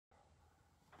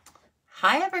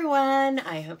Hi everyone,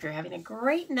 I hope you're having a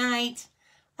great night.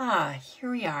 Here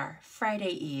we are,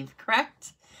 Friday Eve,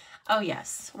 correct? Oh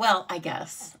yes, well, I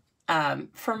guess.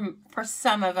 For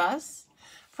some of us,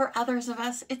 for others of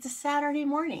us, it's a Saturday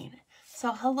morning.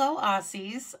 So hello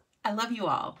Aussies, I love you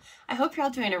all. I hope you're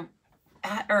all doing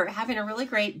having a really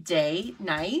great day,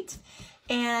 night,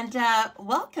 and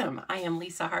welcome. I am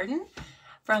Lisa Harden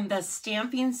from the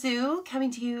Stamping Zoo, coming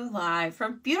to you live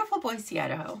from beautiful Boise,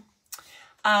 Idaho.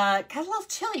 Got a little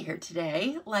chilly here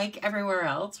today, like everywhere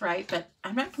else, right? But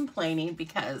I'm not complaining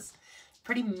because it's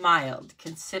pretty mild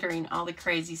considering all the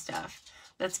crazy stuff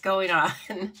that's going on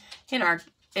in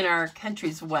our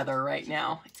country's weather right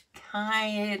now. It's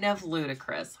kind of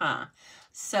ludicrous, huh?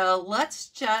 So let's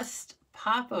just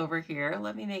pop over here.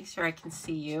 Let me make sure I can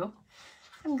see you.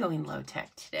 I'm going low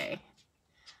tech today.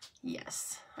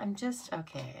 Yes,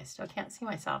 okay, I still can't see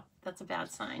myself. That's a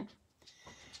bad sign.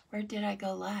 Where did I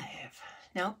go live?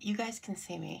 No, you guys can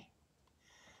see me.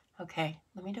 Okay,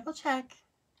 let me double check.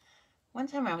 One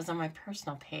time I was on my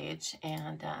personal page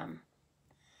and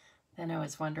then I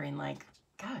was wondering like,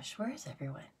 gosh, where is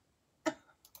everyone?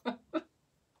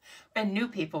 And new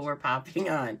people were popping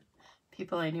on.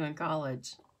 People I knew in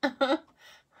college.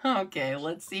 Okay,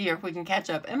 let's see if we can catch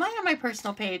up. Am I on my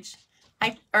personal page?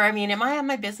 Am I on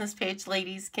my business page,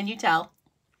 ladies? Can you tell?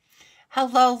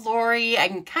 Hello, Lori. I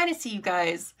can kind of see you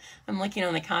guys. I'm looking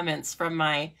on the comments from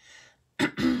my,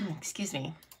 excuse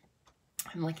me.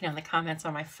 I'm looking on the comments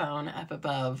on my phone up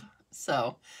above.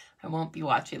 So I won't be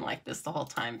watching like this the whole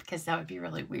time because that would be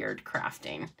really weird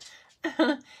crafting.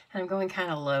 And I'm going kind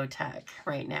of low tech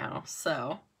right now.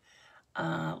 So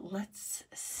let's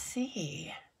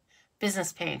see.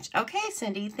 Business page. Okay,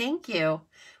 Cindy, thank you.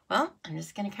 Well, I'm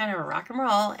just going to kind of rock and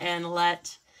roll and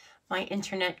let my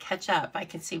internet catch up. I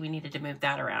can see we needed to move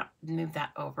that around, move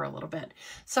that over a little bit.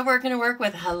 So we're going to work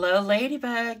with hello,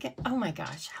 Ladybug. Oh my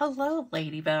gosh. Hello,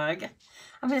 Ladybug.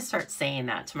 I'm going to start saying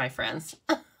that to my friends.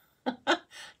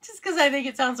 Just because I think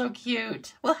it sounds so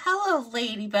cute. Well, hello,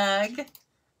 Ladybug.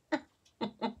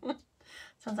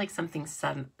 Sounds like something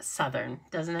southern,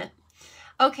 doesn't it?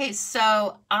 Okay,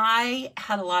 so I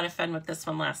had a lot of fun with this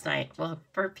one last night. Well,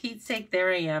 for Pete's sake,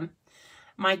 there I am.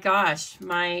 My gosh,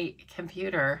 my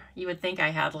computer, you would think I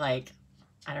had like,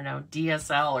 I don't know,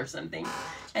 DSL or something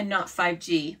and not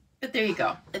 5G. But there you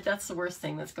go. That's the worst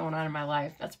thing that's going on in my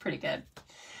life. That's pretty good.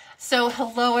 So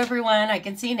hello, everyone. I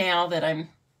can see now that I'm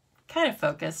kind of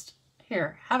focused.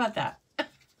 Here, how about that?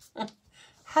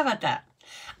 How about that?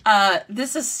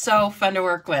 This is so fun to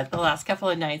work with. The last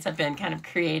couple of nights I've been kind of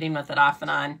creating with it off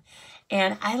and on.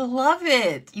 And I love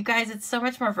it. You guys, it's so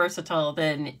much more versatile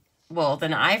than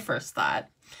I first thought.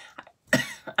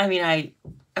 I mean,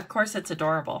 of course it's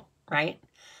adorable, right?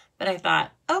 But I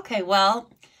thought, okay, well,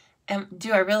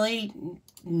 do I really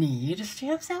need a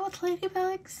stamp set with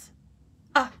ladybugs?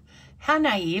 How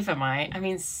naive am I? I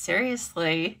mean,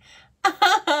 seriously.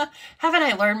 Haven't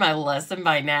I learned my lesson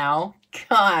by now?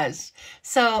 Gosh.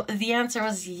 So the answer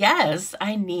was yes,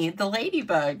 I need the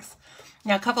ladybugs.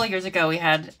 Now, a couple of years ago, we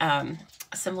had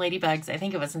some ladybugs. I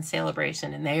think it was in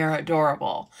Celebration, and they are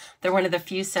adorable. They're one of the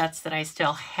few sets that I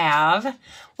still have.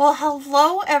 Well,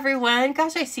 hello, everyone.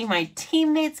 Gosh, I see my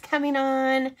teammates coming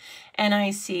on, and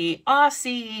I see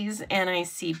Aussies, and I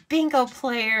see bingo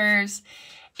players,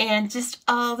 and just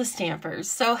all the stampers.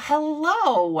 So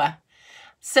hello.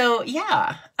 So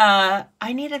yeah,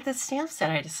 I needed this stamp set,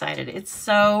 I decided. It's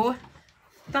so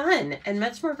fun and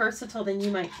much more versatile than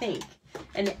you might think.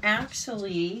 And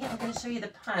actually, I'm going to show you the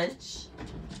punch.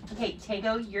 Okay,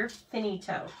 Tego, you're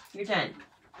finito. You're done.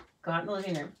 Go out in the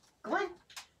living room. Go on.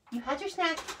 You had your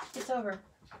snack. It's over.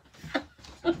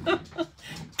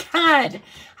 God,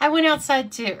 I went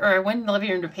outside I went in the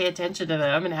living room to pay attention to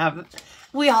them and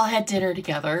we all had dinner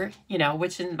together, you know,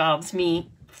 which involves me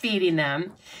feeding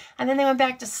them. And then they went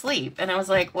back to sleep. And I was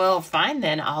like, well, fine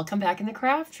then. I'll come back in the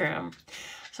craft room.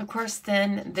 So, of course,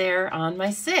 then they're on my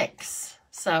 6.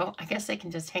 So I guess they can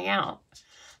just hang out.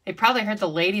 They probably heard the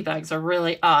ladybugs are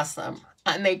really awesome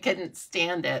and they couldn't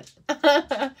stand it.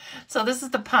 So this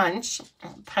is the punch.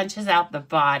 Punches out the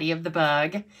body of the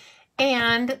bug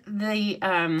and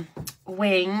the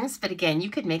wings. But again, you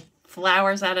could make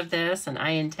flowers out of this, and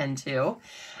I intend to.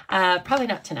 Probably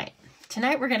not tonight.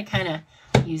 Tonight we're going to kind of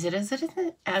use it as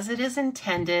it is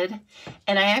intended.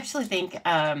 And I actually think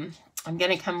I'm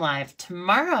going to come live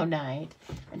tomorrow night.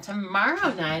 And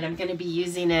tomorrow night, I'm going to be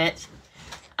using it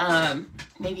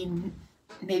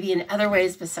maybe in other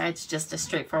ways besides just a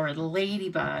straightforward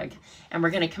ladybug. And we're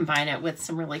going to combine it with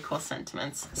some really cool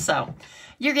sentiments. So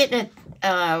you're getting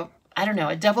I don't know,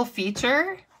 a double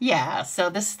feature. Yeah, so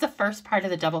this is the first part of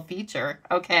the double feature,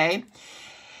 okay?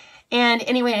 And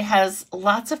anyway, it has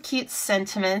lots of cute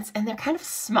sentiments, and they're kind of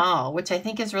small, which I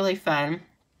think is really fun,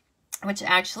 which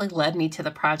actually led me to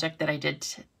the project that I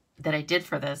did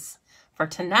for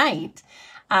tonight,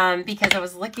 because I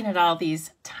was looking at all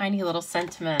these tiny little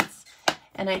sentiments,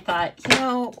 and I thought, you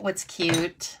know what's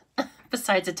cute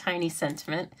besides a tiny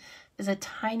sentiment is a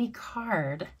tiny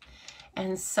card.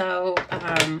 And so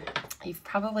you've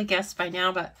probably guessed by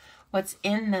now, but what's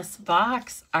in this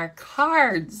box are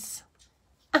cards.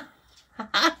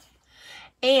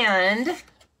 And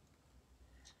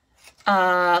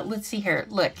let's see here.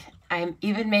 Look, I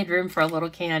even made room for a little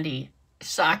candy.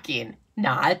 Shocking,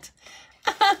 not.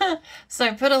 So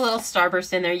I put a little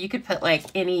Starburst in there. You could put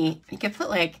like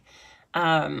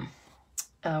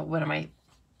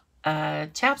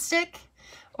chapstick,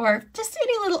 or just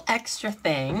any little extra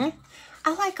thing.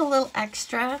 I like a little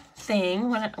extra thing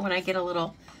when I get a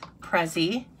little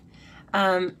prezzy.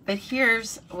 But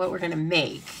here's what we're gonna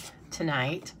make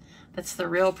tonight. That's the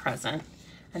real present.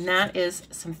 And that is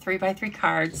some 3x3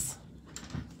 cards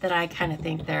that I kind of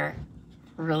think they're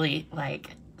really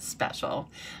like special.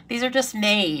 These are just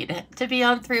made to be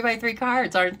on 3x3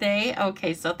 cards, aren't they?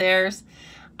 Okay, so there's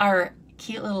our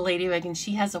cute little Ladybug, and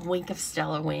she has a wink of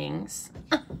Stella wings.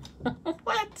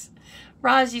 What?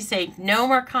 Roz, you say no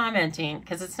more commenting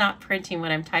because it's not printing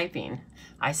when I'm typing.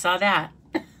 I saw that.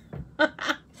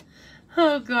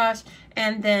 Oh gosh.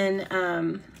 And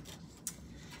then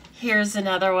here's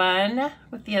another one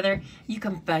with the other. You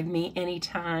can bug me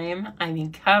anytime. I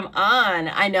mean, come on.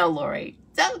 I know, Lori.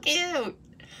 So cute.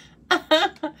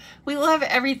 We love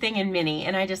everything in mini,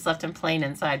 and I just left them plain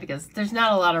inside because there's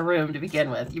not a lot of room to begin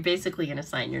with. You're basically going to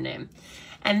sign your name.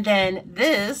 And then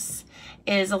this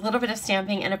is a little bit of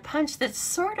stamping and a punch that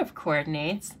sort of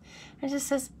coordinates. It just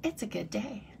says, it's a good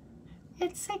day.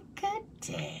 It's a good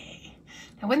day.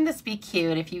 Now, wouldn't this be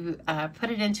cute if you put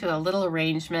it into a little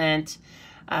arrangement,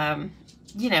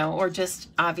 you know, or just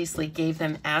obviously gave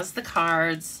them as the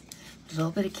cards, a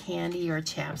little bit of candy or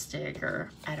chapstick,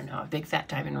 or I don't know, a big fat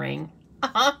diamond ring.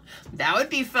 That would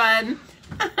be fun.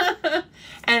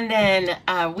 And then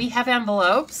we have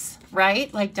envelopes,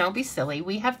 right? Like, don't be silly.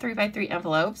 We have 3x3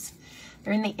 envelopes.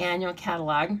 They're in the annual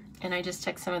catalog, and I just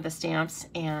took some of the stamps,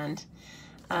 and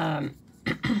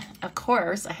of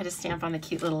course I had to stamp on the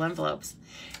cute little envelopes.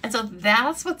 And so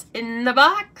that's what's in the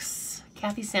box.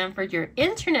 Kathy Sanford, your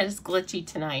internet is glitchy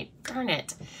tonight. Darn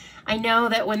it. I know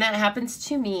that when that happens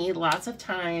to me lots of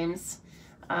times,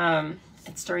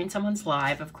 it's during someone's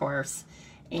live, of course,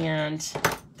 and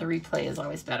the replay is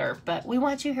always better. But we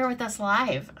want you here with us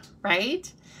live,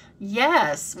 right?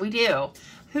 Yes, we do.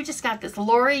 Who just got this?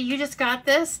 Lori, you just got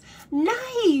this?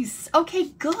 Nice. Okay,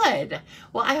 good.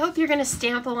 Well, I hope you're going to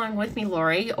stamp along with me,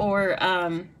 Lori, or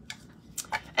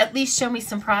at least show me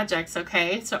some projects,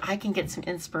 okay? So I can get some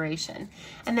inspiration.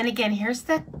 And then again, here's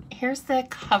the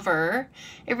cover.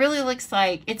 It really looks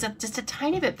like it's just a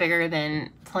tiny bit bigger than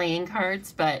playing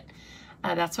cards, but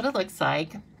that's what it looks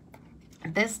like.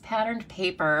 This patterned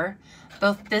paper,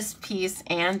 both this piece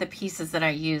and the pieces that I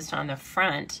used on the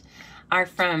front, are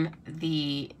from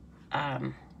the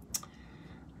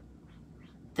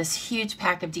this huge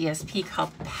pack of DSP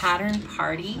called Pattern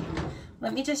Party.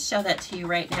 Let me just show that to you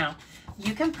right now.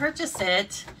 You can purchase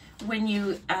it when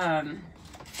you have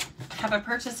a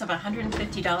purchase of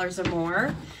 $150 or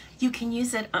more. You can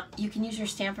use it. You can use your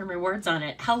Stampin' Rewards on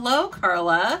it. Hello,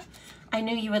 Carla. I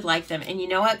knew you would like them, and you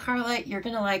know what, Carla? You're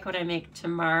gonna like what I make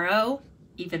tomorrow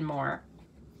even more,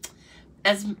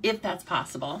 as if that's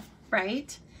possible,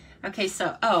 right? Okay,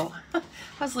 so, oh, I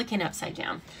was looking upside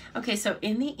down. Okay, so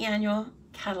in the annual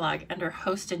catalog under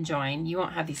Host and Join, you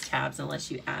won't have these tabs unless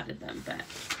you added them, but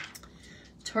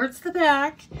towards the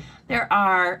back, there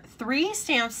are 3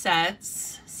 stamp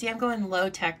sets. See, I'm going low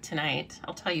tech tonight.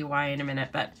 I'll tell you why in a minute,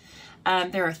 but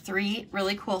there are 3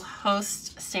 really cool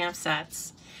Host stamp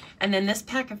sets. And then this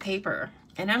pack of paper.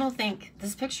 And I don't think,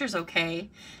 this picture's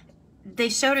okay. They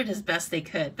showed it as best they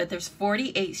could, but there's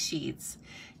 48 sheets.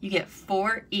 You get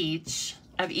 4 each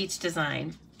of each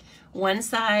design. One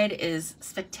side is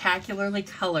spectacularly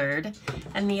colored,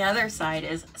 and the other side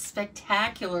is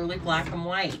spectacularly black and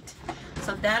white.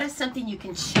 So that is something you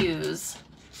can choose,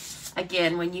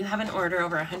 again, when you have an order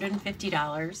over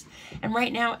 $150. And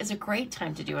right now is a great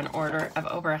time to do an order of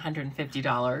over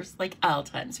 $150. Like all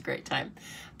time's a great time.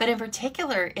 But in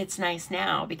particular, it's nice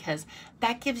now because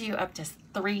that gives you up to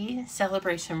 3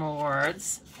 celebration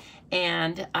rewards.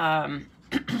 And I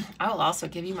will also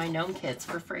give you my gnome kits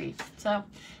for free. So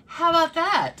how about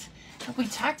that? Have we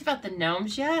talked about the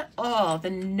gnomes yet? Oh,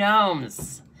 the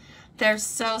gnomes. They're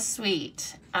so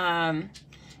sweet.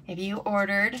 If you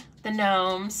ordered the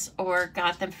gnomes or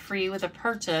got them free with a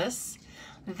purchase,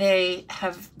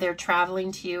 they're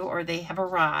traveling to you or they have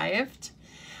arrived.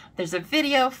 There's a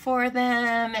video for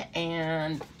them,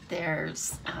 and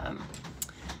there's a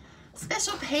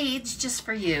special page just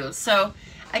for you. So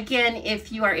again,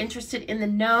 if you are interested in the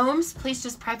gnomes, please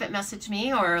just private message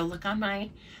me or look on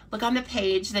the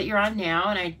page that you're on now,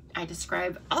 and I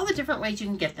describe all the different ways you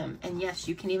can get them. And yes,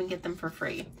 you can even get them for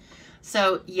free.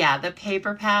 So yeah, the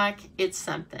paper pack, it's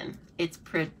something. It's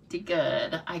pretty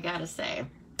good, I gotta say.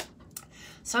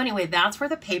 So anyway, that's where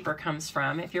the paper comes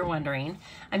from, if you're wondering.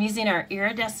 I'm using our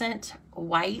iridescent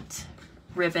white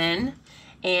ribbon,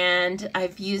 and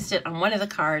I've used it on one of the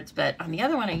cards, but on the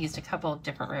other one I used a couple of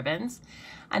different ribbons.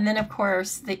 And then of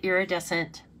course the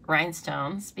iridescent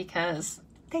rhinestones, because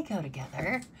they go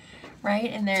together,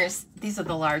 right? And these are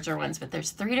the larger ones, but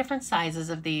there's 3 different sizes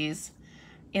of these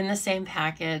in the same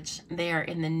package. They are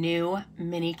in the new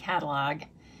mini catalog.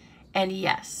 And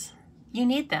yes, you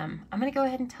need them. I'm gonna go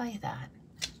ahead and tell you that.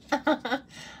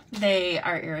 They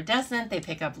are iridescent. They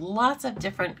pick up lots of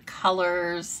different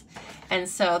colors. And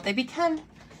so they become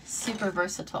super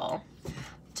versatile.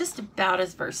 Just about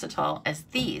as versatile as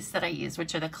these that I use,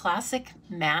 which are the classic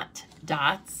matte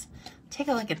dots. Take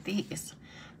a look at these.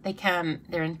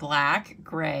 They're in black,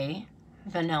 gray,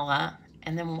 vanilla,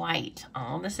 and then white,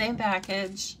 all in the same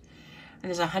package. And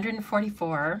there's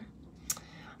 144.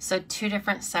 So 2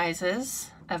 different sizes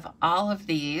of all of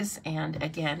these. And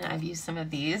again, I've used some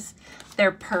of these.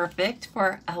 They're perfect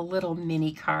for a little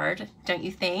mini card, don't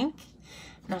you think?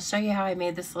 And I'll show you how I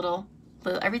made this little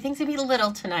everything's gonna be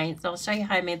little tonight, so I'll show you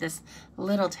how I made this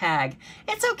little tag.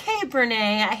 It's okay, Brene.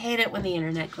 I hate it when the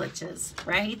internet glitches,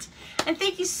 right? And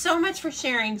thank you so much for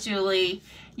sharing, Julie.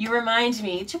 You remind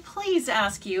me to please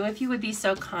ask you if you would be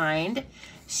so kind,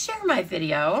 share my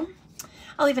video.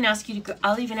 I'll even ask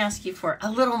you for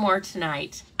a little more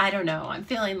tonight. I don't know. I'm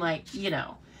feeling like,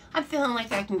 I'm feeling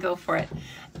like I can go for it.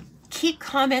 Keep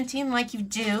commenting like you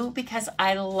do, because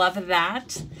I love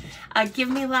that. Give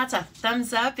me lots of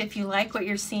thumbs up if you like what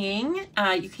you're seeing.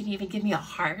 You can even give me a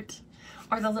heart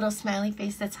or the little smiley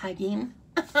face that's hugging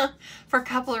for a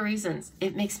couple of reasons.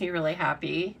 It makes me really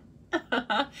happy.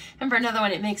 And for another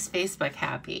one, it makes Facebook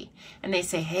happy. And they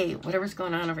say, hey, whatever's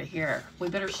going on over here, we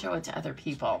better show it to other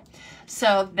people.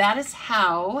 So that is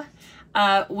how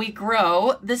we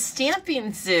grow the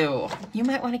Stampin' Zoo. You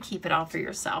might want to keep it all for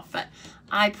yourself, but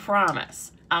I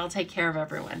promise I'll take care of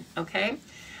everyone, okay?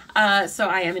 So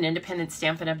I am an independent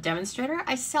Stampin' Up! Demonstrator.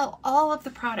 I sell all of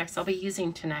the products I'll be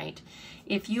using tonight.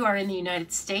 If you are in the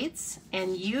United States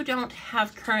and you don't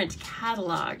have current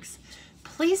catalogs,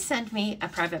 please send me a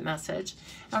private message.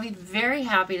 I'll be very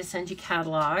happy to send you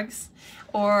catalogs,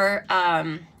 or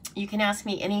you can ask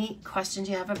me any questions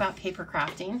you have about paper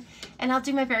crafting, and I'll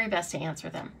do my very best to answer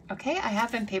them, okay? I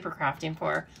have been paper crafting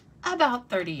for about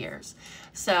 30 years.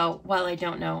 So while I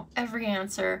don't know every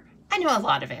answer, I know a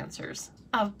lot of answers.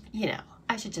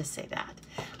 I should just say that.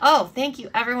 Oh, thank you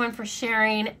everyone for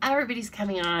sharing. Everybody's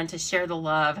coming on to share the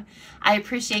love. I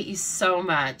appreciate you so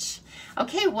much.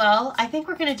 Okay, well, I think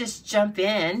we're gonna just jump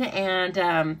in and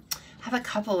have a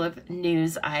couple of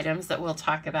news items that we'll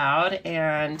talk about,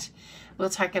 and we'll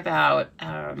talk about,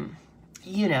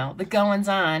 the goings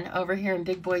on over here in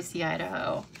Big Boise,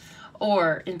 Idaho,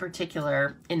 or in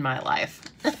particular in my life.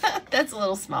 That's a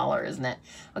little smaller, isn't it?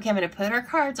 Okay, I'm gonna put our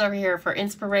cards over here for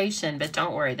inspiration, but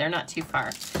don't worry, they're not too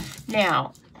far.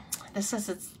 Now, this says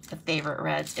it's the favorite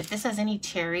reds. If this has any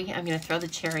cherry, I'm gonna throw the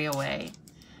cherry away.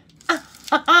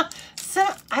 So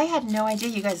I had no idea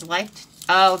you guys liked,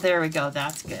 oh, there we go,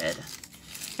 that's good.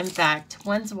 In fact,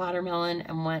 one's watermelon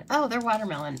and oh, they're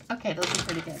watermelon. Okay, those are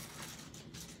pretty good.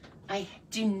 I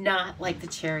do not like the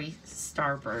cherry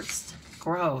starburst.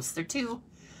 Gross, they're too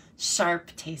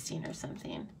sharp tasting or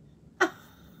something.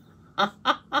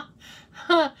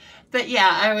 But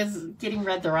yeah, I was getting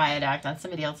read the riot act on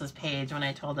somebody else's page when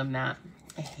I told them that.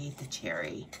 I hate the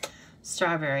cherry.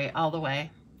 Strawberry all the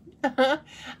way.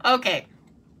 Okay,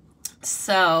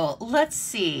 so let's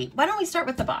see. Why don't we start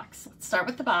with the box? Let's start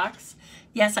with the box.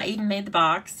 Yes, I even made the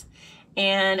box,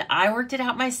 and I worked it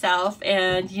out myself,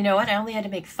 and you know what? I only had to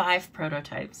make 5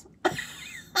 prototypes.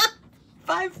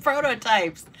 5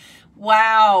 prototypes.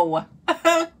 Wow.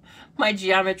 My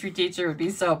geometry teacher would be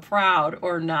so proud,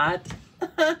 or not.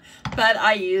 But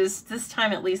I used, this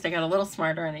time at least I got a little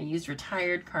smarter, and I used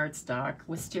retired cardstock,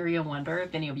 Wisteria Wonder,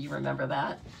 if any of you remember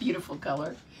that. Beautiful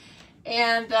color.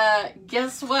 And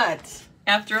guess what?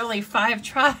 After only 5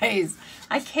 tries,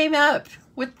 I came up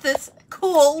with this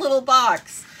cool little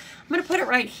box. I'm going to put it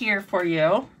right here for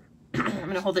you. I'm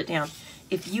going to hold it down.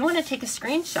 If you want to take a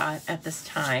screenshot at this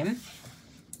time,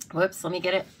 whoops, let me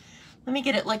get it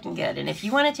looking good. And if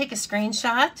you want to take a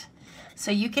screenshot so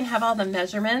you can have all the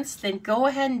measurements, then go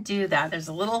ahead and do that. There's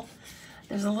a little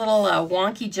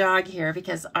wonky jog here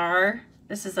because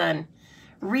this is a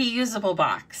reusable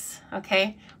box,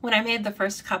 okay? When I made the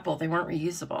first couple, they weren't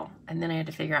reusable, and then I had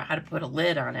to figure out how to put a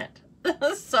lid on it.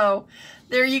 So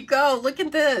there you go. Look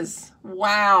at this.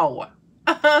 Wow.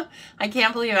 I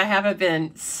can't believe I haven't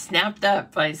been snapped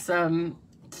up by some,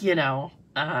 you know,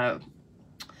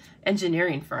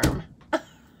 engineering firm.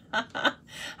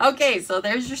 Okay, so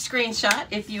there's your screenshot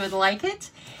if you would like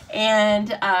it.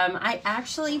 And I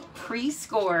actually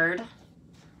pre-scored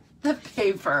the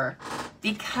paper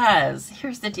because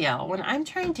here's the deal. When I'm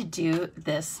trying to do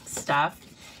this stuff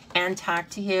and talk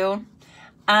to you,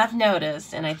 I've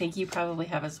noticed, and I think you probably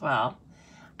have as well,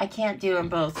 I can't do them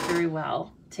both very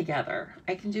well together.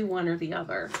 I can do one or the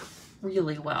other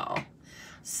really well.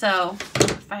 So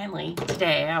finally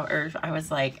today I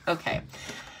was like, okay.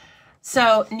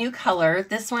 So new color.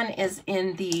 This one is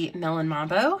in the Melon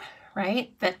Mambo,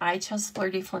 right? But I chose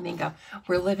Flirty Flamingo.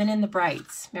 We're living in the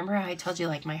brights. Remember how I told you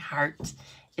like my heart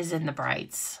is in the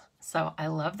brights. So I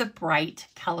love the bright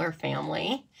color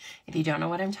family. If you don't know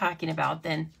what I'm talking about,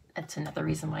 then that's another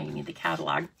reason why you need the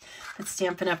catalog. But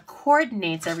Stampin' Up!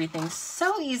 Coordinates everything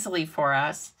so easily for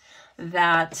us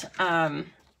that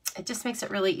it just makes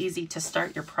it really easy to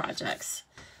start your projects.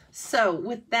 So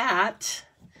with that,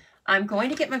 I'm going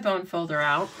to get my bone folder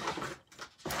out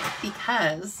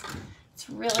because it's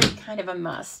really kind of a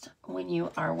must when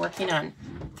you are working on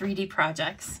 3D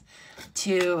projects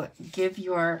to give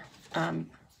your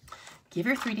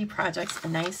 3D projects a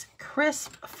nice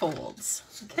crisp folds,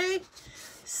 okay?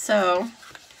 So,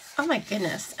 oh my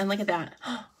goodness, and look at that.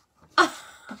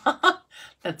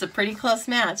 That's a pretty close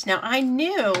match. Now, I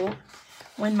knew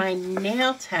when my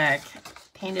nail tech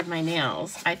painted my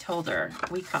nails, I told her,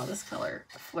 we call this color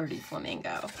Flirty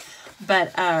Flamingo.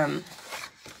 But I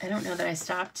don't know that I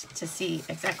stopped to see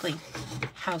exactly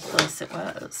how close it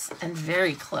was, and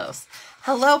very close.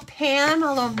 Hello, Pam.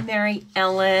 Hello, Mary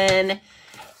Ellen.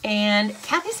 And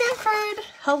Kathy Sanford.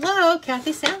 Hello,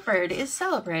 Kathy Sanford is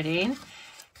celebrating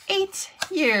 8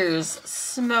 years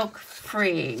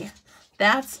smoke-free.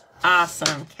 That's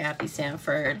awesome, Kathy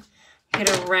Sanford. Get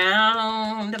a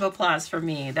round of applause for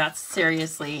me. That's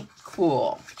seriously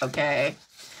cool, okay?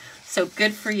 So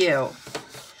good for you.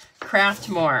 Craft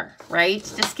more, right?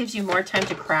 Just gives you more time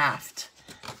to craft.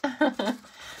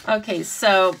 Okay,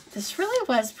 so this really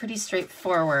was pretty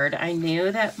straightforward. I knew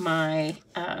that my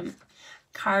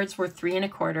cards were 3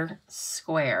 1/4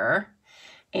 square.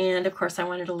 And of course I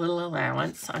wanted a little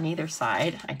allowance on either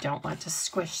side. I don't want to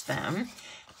squish them.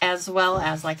 As well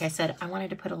as, like I said, I wanted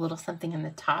to put a little something in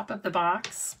the top of the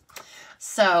box.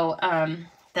 So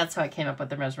that's how I came up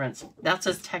with the measurements. That's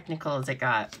as technical as it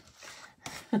got.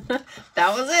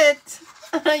 That was it.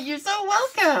 You're so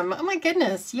welcome. Oh my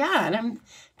goodness. Yeah, and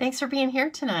thanks for being here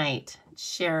tonight,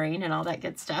 sharing and all that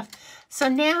good stuff. So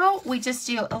now we just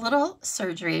do a little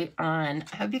surgery on,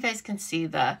 I hope you guys can see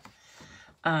the,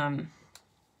 oh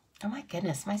my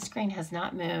goodness, my screen has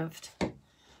not moved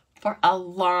for a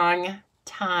long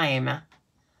time.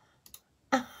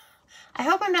 I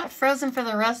hope I'm not frozen for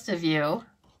the rest of you.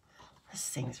 This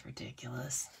thing's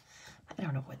ridiculous. I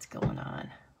don't know what's going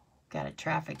on. Got a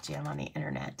traffic jam on the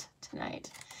internet tonight.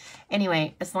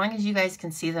 Anyway, as long as you guys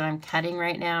can see that I'm cutting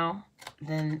right now,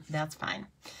 then that's fine.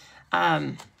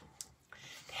 It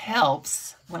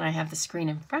helps when I have the screen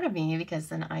in front of me because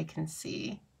then I can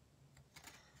see,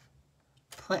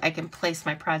 I can place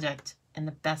my project in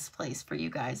the best place for you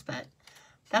guys, but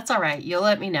that's all right. You'll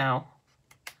let me know.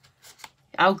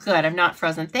 Oh, good. I'm not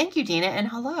frozen. Thank you, Dina, and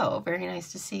hello. Very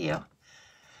nice to see you.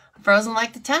 I'm frozen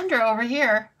like the tundra over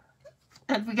here.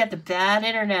 And we got the bad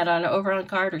internet over on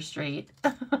Carter Street.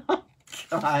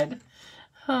 God.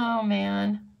 Oh,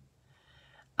 man.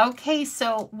 Okay,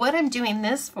 so what I'm doing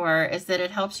this for is that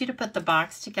it helps you to put the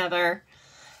box together,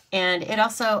 and it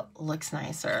also looks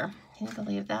nicer. Can you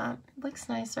believe that? It looks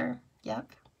nicer.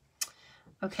 Yep.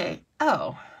 Okay.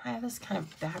 Oh, I have this kind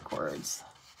of backwards.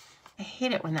 I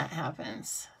hate it when that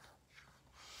happens.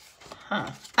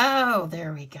 Huh. Oh,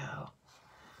 there we go.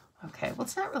 Okay, well,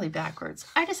 it's not really backwards.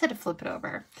 I just had to flip it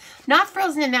over. Not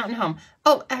frozen in Mountain Home.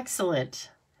 Oh, excellent.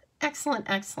 Excellent,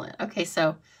 excellent. Okay,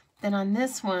 so then on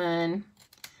this one,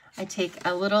 I take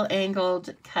a little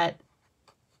angled cut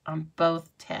on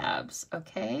both tabs,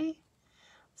 okay?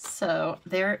 So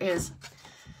there is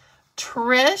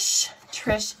Trish.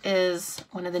 Trish is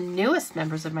one of the newest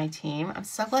members of my team. I'm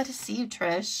so glad to see you,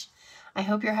 Trish. I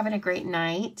hope you're having a great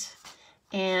night.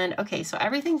 And okay, so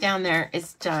everything down there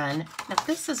is done. Now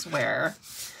this is where,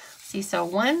 see, so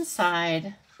one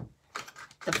side,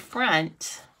 the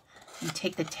front, you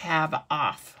take the tab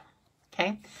off,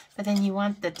 okay? But then you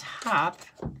want the top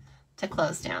to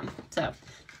close down. So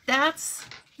that's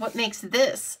what makes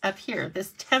this up here,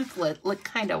 this template, look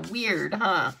kind of weird,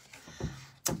 huh?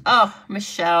 Oh,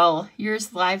 Michelle,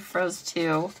 yours live froze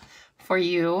too for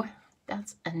you.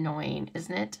 That's annoying,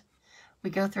 isn't it? We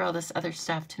go through all this other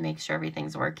stuff to make sure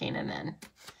everything's working, and then,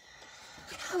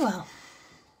 oh well.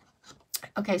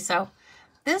 Okay, so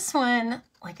this one,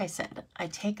 like I said, I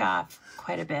take off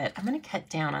quite a bit. I'm going to cut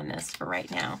down on this for right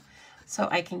now so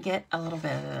I can get a little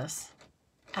bit of this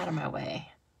out of my way.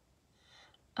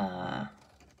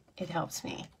 It helps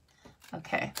me.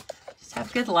 Okay, just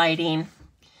have good lighting,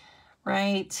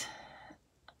 right?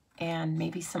 And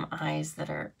maybe some eyes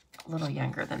that are a little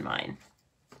younger than mine.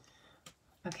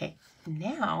 Okay,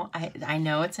 now I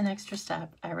know it's an extra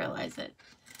step. I realize it.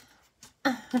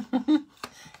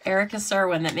 Erica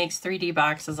Serwin, that makes 3D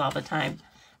boxes all the time,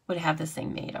 would have this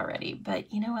thing made already.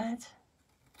 But you know what?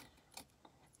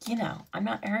 You know, I'm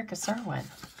not Erica Serwin.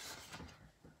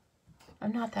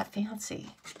 I'm not that fancy.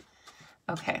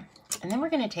 Okay, and then we're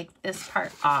going to take this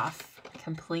part off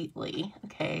completely.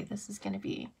 Okay, this is going to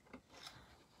be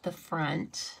the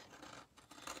front.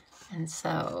 And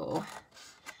so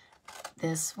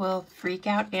this will freak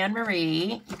out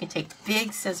Anne-Marie. You can take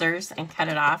big scissors and cut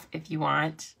it off if you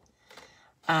want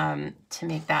to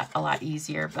make that a lot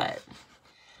easier, but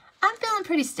I'm feeling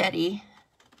pretty steady.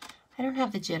 I don't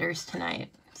have the jitters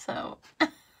tonight, so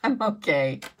I'm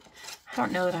okay. I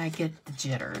don't know that I get the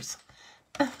jitters.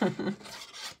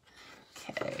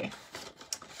 Okay.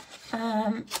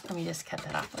 Let me just cut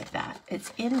that off like that.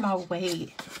 It's in my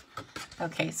way.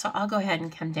 Okay, so I'll go ahead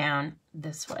and come down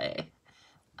this way.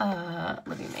 Let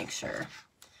me make sure.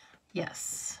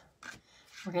 Yes.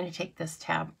 We're going to take this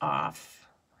tab off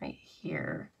right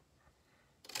here.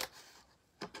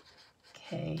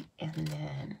 Okay, and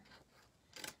then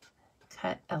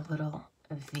cut a little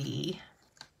V.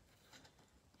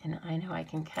 And I know I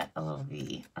can cut a little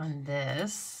V on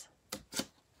this.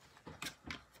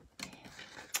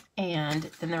 And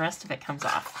then the rest of it comes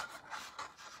off.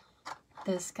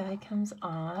 This guy comes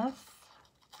off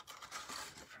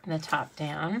from the top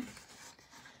down.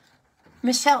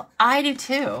 Michelle, I do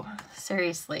too.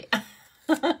 Seriously.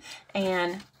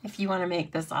 And if you want to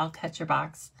make this, I'll cut your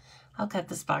box. I'll cut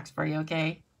this box for you,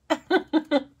 okay?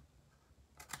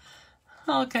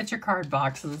 I'll cut your card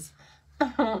boxes.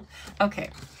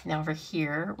 Okay, now over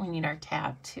here, we need our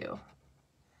tab too.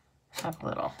 Have a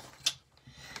little.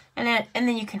 And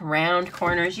then you can round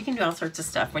corners. You can do all sorts of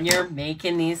stuff when you're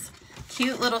making these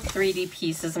cute little 3D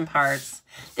pieces and parts.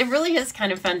 It really is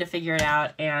kind of fun to figure it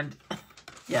out. And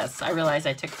yes, I realize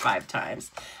I took 5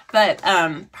 times. But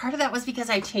part of that was because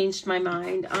I changed my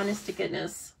mind, honest to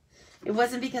goodness. It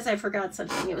wasn't because I forgot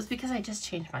something. It was because I just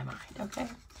changed my mind, okay?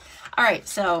 All right,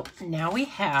 so now we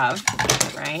have,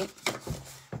 right?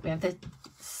 We have the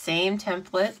same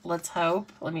template, let's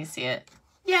hope. Let me see it.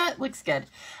 Yeah, it looks good.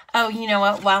 Oh, you know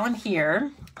what? While I'm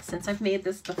here, since I've made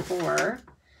this before,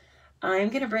 I'm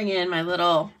going to bring in my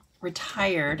little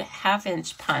retired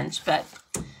 1/2-inch punch, but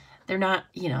they're not,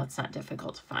 you know, it's not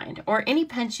difficult to find. Or any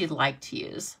punch you'd like to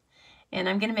use. And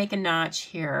I'm going to make a notch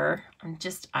here. I'm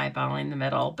just eyeballing the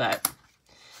middle, but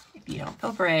if you don't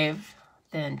feel brave,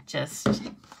 then just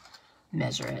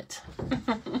measure it.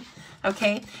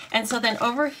 Okay, and so then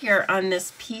over here on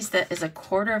this piece that is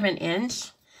 1/4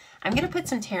 inch, I'm going to put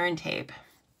some tear and tape.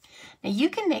 Now you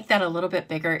can make that a little bit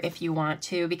bigger if you want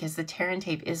to, because the tear and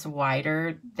tape is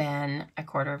wider than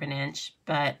 1/4 inch,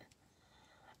 but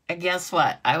guess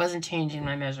what? I wasn't changing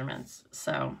my measurements,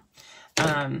 so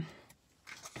I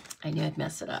knew I'd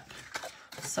mess it up.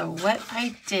 So what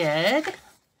I did,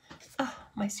 oh,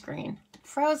 my screen,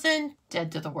 frozen,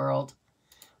 dead to the world.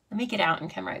 Let me get out and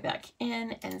come right back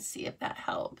in and see if that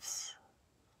helps.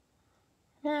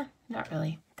 Nah, not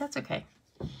really. That's okay.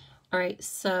 All right,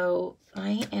 so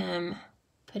I am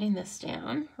putting this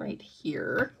down right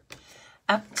here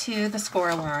up to the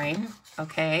score line,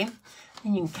 okay?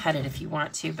 And you can cut it if you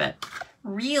want to, but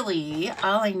really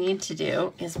all I need to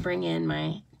do is bring in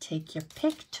my take your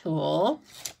pick tool.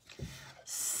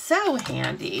 So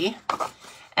handy.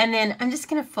 And then I'm just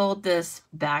gonna fold this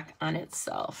back on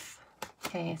itself.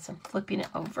 Okay, so I'm flipping it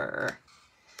over,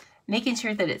 making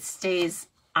sure that it stays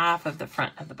off of the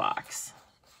front of the box.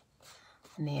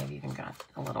 I may have even got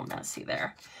a little messy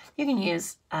there. You can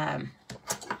use,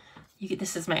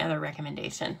 this is my other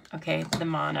recommendation, okay, the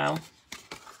mono.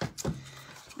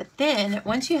 But then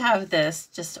once you have this,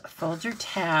 just fold your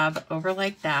tab over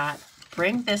like that,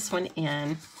 bring this one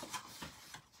in,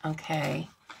 okay,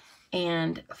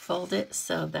 and fold it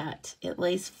so that it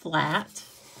lays flat.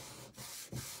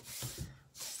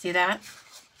 See that?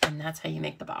 And that's how you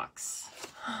make the box.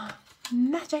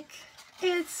 Magic.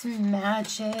 It's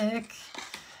magic.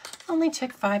 Only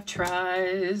took 5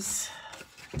 tries.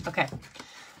 Okay,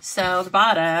 so the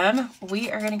bottom,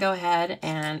 we are going to go ahead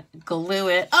and glue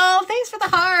it. Oh, thanks for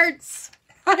the hearts.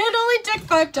 It only took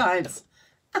 5 times.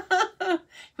 It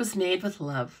was made with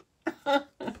love. Oh,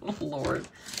 Lord.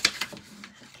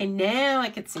 Okay, now I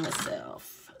can see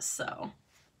myself. So,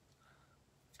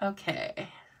 okay.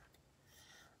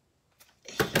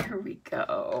 Here we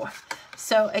go.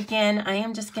 So again, I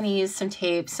am just going to use some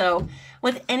tape. So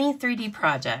with any 3D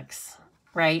projects,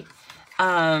 right?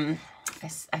 I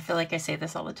feel like I say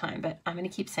this all the time, but I'm going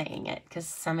to keep saying it because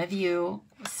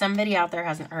somebody out there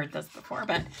hasn't heard this before.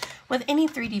 But with any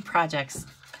 3D projects,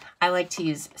 I like to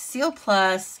use Seal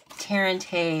Plus, tear and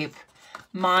tape,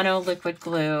 mono liquid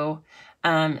glue.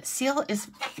 Seal is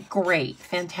great,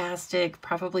 fantastic,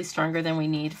 probably stronger than we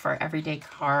need for everyday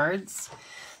cards.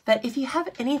 But if you have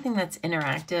anything that's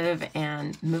interactive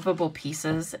and movable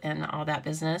pieces and all that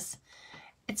business,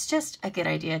 it's just a good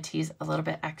idea to use a little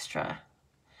bit extra,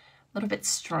 a little bit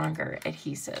stronger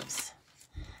adhesives.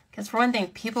 Because for one thing,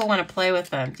 people want to play with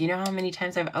them. Do you know how many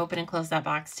times I've opened and closed that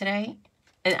box today?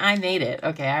 And I made it.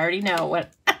 Okay, I already know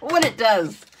what it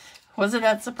does. Wasn't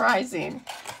that surprising?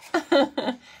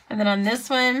 And then on this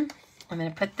one, I'm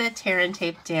going to put the tear and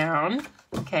tape down.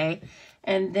 Okay,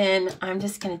 and then I'm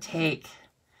just going to take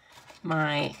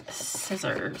my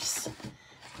scissors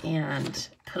and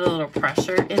put a little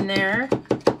pressure in there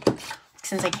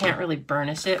since I can't really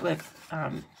burnish it with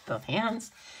both hands.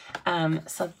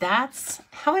 So that's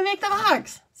how I make the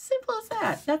box. Simple as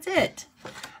that. That's it.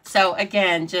 So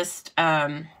again, just,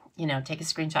 you know, take a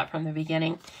screenshot from the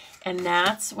beginning, and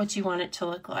that's what you want it to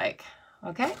look like.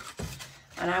 Okay.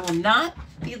 And I will not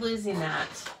be losing that.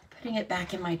 Putting it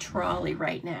back in my trolley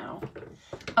right now.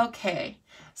 Okay.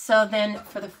 So then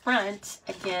for the front,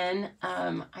 again,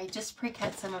 I just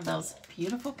pre-cut some of those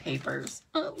beautiful papers.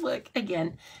 Oh, look,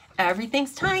 again,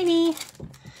 everything's tiny.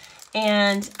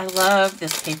 And I love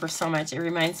this paper so much. It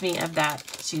reminds me of that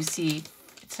juicy,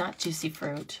 it's not juicy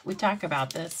fruit. We talk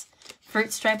about this.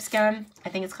 Fruit Stripes gum. I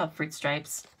think it's called Fruit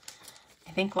Stripes.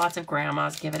 I think lots of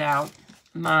grandmas give it out.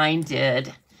 Mine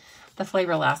did. The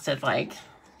flavor lasted like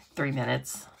 3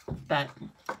 minutes, but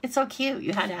it's so cute.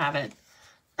 You had to have it.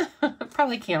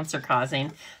 Probably cancer causing.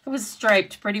 It was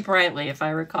striped pretty brightly, if I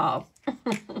recall.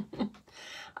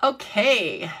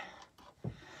 Okay.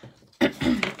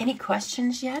 Any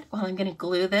questions yet? Well, I'm going to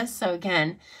glue this. So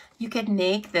again, you could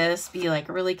make this be like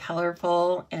really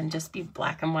colorful and just be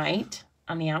black and white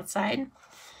on the outside,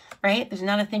 right? There's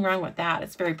not a thing wrong with that.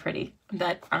 It's very pretty,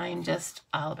 but I'm just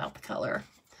all about the color.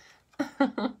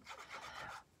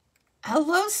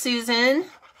 Hello, Susan.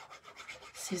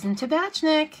 Susan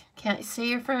Tabachnik. I can't say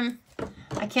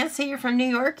you're from New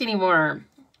York anymore.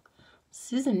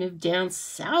 Susan moved down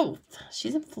south.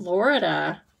 She's in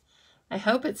Florida. I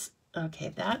hope it's,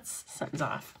 okay, something's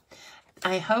off.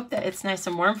 I hope that it's nice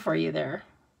and warm for you there.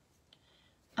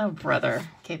 Oh, brother.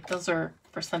 Okay, those are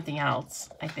for something else,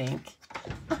 I think.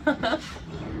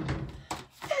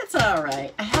 It's all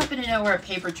right. I happen to know where a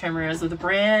paper trimmer is with a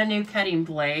brand new cutting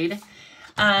blade.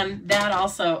 That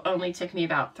also only took me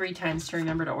about 3 times to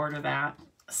remember to order that.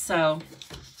 So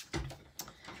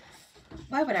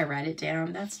why would I write it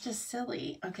down? That's just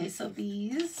silly. Okay, so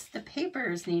the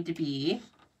papers need to be,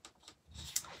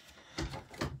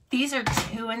 these are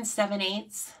 2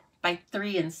 7/8 by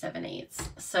 3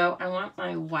 7/8. So I want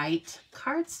my white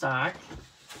cardstock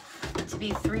to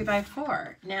be 3 by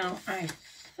 4. Now I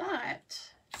thought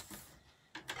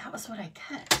that was what I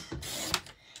cut.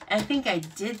 I think I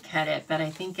did cut it, but I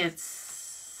think it's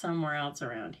somewhere else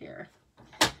around here.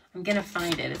 I'm going to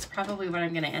find it. It's probably what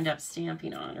I'm going to end up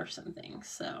stamping on or something.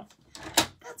 So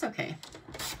that's okay.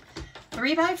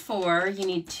 3 by 4, you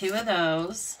need 2 of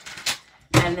those.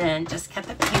 And then just cut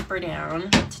the paper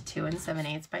down to 2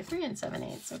 7/8 by 3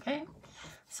 7/8, okay?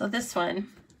 So this one,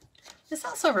 this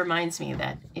also reminds me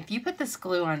that if you put this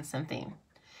glue on something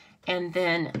and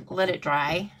then let it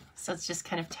dry, so it's just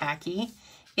kind of tacky,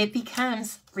 it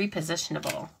becomes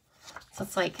repositionable. So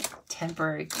it's like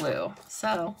temporary glue.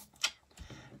 So,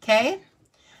 okay.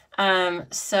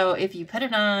 So if you put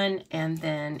it on and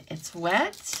then it's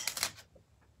wet,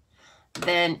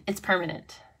 then it's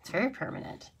permanent. It's very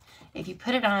permanent. If you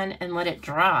put it on and let it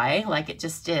dry, like it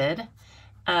just did,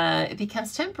 it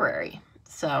becomes temporary.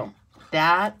 So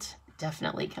that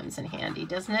definitely comes in handy,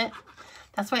 doesn't it?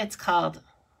 That's why it's called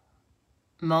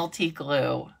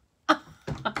multi-glue.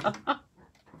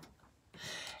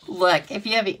 Look, if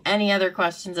you have any other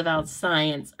questions about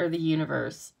science or the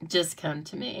universe, just come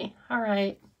to me. All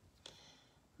right.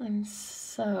 I'm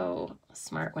so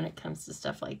smart when it comes to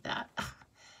stuff like that.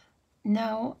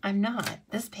 No, I'm not.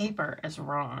 This paper is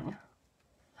wrong.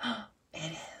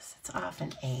 It is. It's off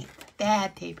an 8.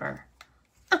 Bad paper.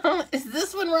 Is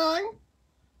this one wrong?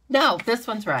 No, this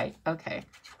one's right. Okay.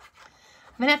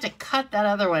 I'm going to have to cut that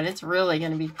other one. It's really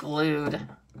going to be glued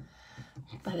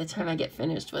by the time I get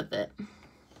finished with it.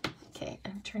 Okay,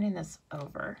 I'm turning this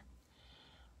over.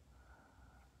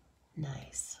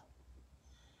 Nice.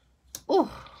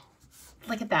 Oh,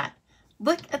 look at that.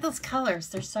 Look at those colors.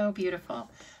 They're so beautiful.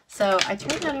 So I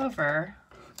turned that over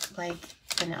like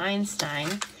an Einstein,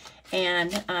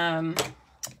 and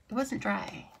it wasn't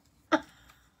dry.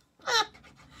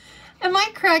 Am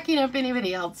I cracking up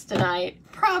anybody else tonight?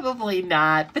 Probably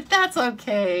not, but that's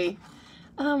okay.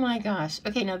 Oh my gosh.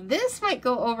 Okay, now this might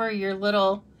go over your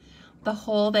little, the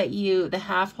hole that you, the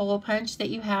half hole punch that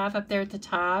you have up there at the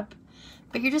top,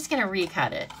 but you're just gonna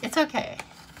recut it. It's okay.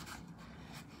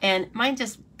 And mine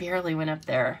just barely went up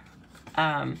there.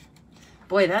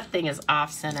 Boy, that thing is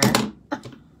off center.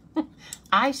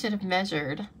 I should have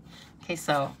measured. Okay,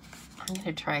 so I'm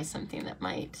gonna try something that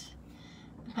might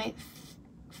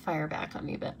fire back on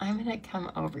me, but I'm gonna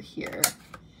come over here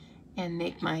and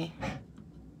make my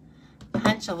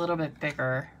punch a little bit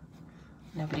bigger.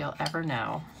 Nobody will ever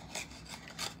know.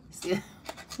 See,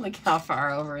 look how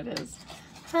far over it is.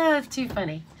 Ah, it's too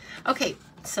funny. Okay,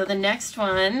 so the next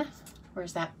one,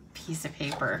 where's that piece of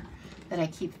paper that I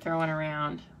keep throwing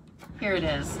around? Here it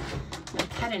is. I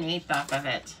cut an 1/8 off of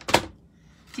it.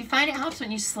 Do you find it helps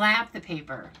when you slap the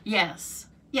paper? Yes.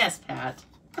 Yes, Pat.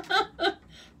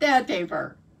 Bad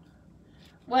paper.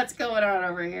 What's going on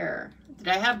over here? Did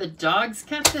I have the dogs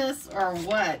cut this or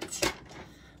what?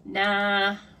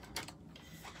 Nah.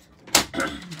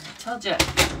 Told you.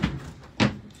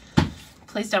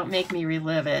 Please don't make me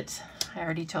relive it. I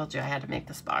already told you I had to make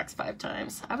this box 5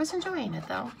 times. I was enjoying it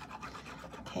though.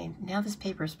 Okay, now this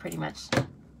paper is pretty much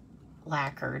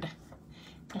lacquered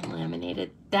and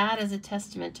laminated. That is a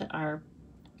testament to our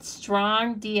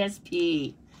strong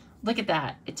DSP. Look at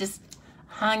that. It just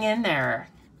hung in there.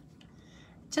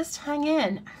 Just hung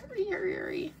in. Hurry, hurry,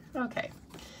 hurry. Okay,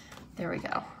 there we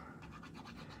go.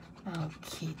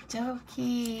 Okie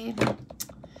dokie.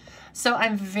 So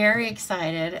I'm very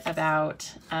excited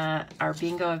about our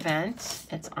bingo event.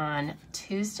 It's on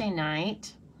Tuesday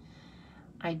night.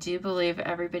 I do believe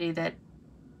everybody that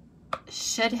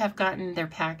should have gotten their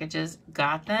packages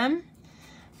got them,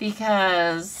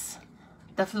 because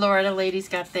the Florida ladies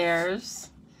got theirs.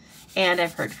 And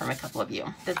I've heard from a couple of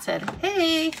you that said,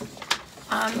 hey,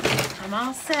 I'm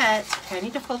all set. I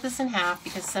need to fold this in half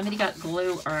because somebody got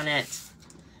glue on it.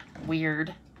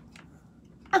 Weird.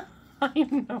 I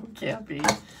know, Gabby.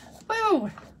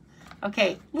 Woo!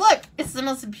 Okay, look, it's the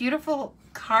most beautiful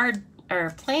card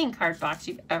or playing card box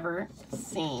you've ever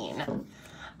seen.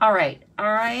 All right,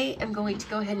 I am going to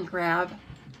go ahead and grab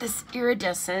this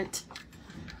iridescent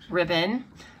ribbon.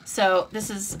 So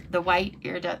this is the white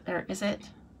iridescent, or is it?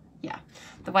 Yeah,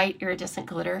 the white iridescent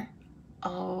glitter.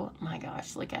 Oh my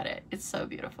gosh, look at it. It's so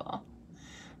beautiful.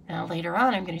 Now later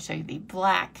on, I'm going to show you the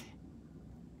black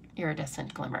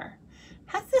iridescent glimmer.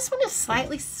 This one is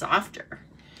slightly softer.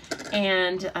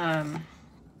 And I'm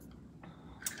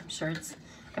sure it's,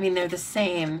 I mean, they're the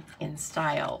same in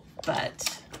style,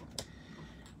 but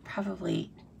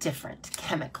probably different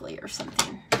chemically or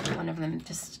something. One of them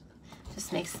just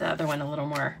makes the other one a little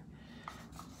more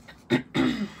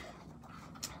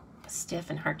stiff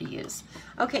and hard to use.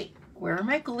 Okay, where are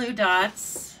my glue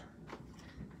dots?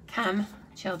 Come,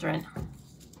 children.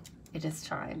 It is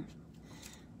time.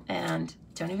 And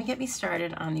don't even get me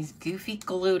started on these goofy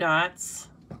glue dots.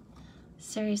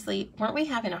 Seriously, weren't we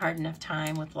having a hard enough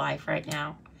time with life right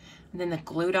now? And then the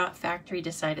glue dot factory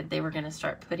decided they were going to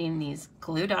start putting these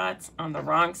glue dots on the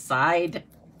wrong side.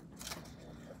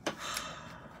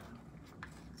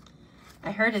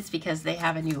 I heard it's because they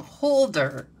have a new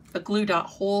holder, a glue dot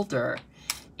holder.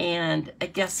 And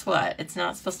guess what? It's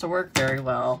not supposed to work very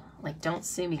well. Like, don't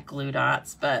sue me, glue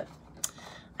dots, but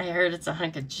I heard it's a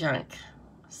hunk of junk.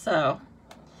 So,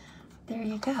 there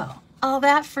you go. All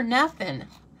that for nothing.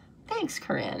 Thanks,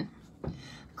 Corinne.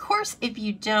 Of course, if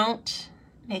you don't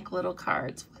make little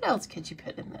cards, what else could you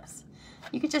put in this?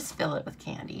 You could just fill it with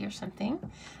candy or something.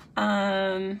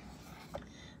 Let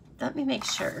me make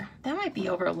sure. That might be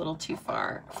over a little too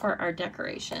far for our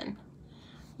decoration.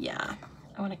 Yeah,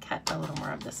 I want to cut a little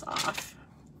more of this off.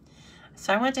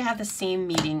 So I want to have the seam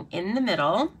meeting in the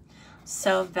middle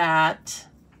so that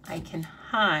I can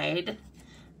hide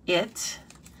it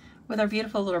with our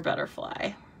beautiful little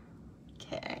butterfly.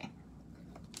 Okay.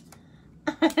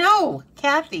 No,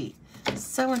 Kathy,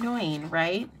 so annoying,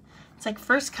 right? It's like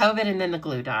first COVID and then the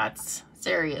glue dots.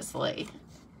 Seriously.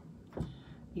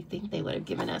 You'd think they would have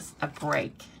given us a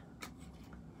break.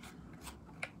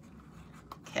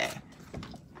 Okay.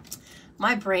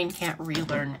 My brain can't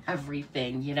relearn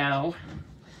everything, you know.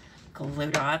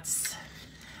 Glue dots.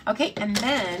 Okay, and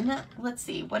then, let's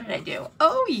see, what did I do?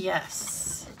 Oh,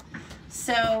 yes.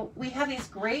 So we have these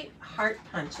great heart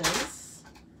punches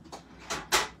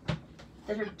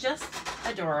that are just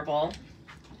adorable.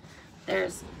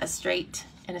 There's a straight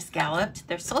and a scalloped.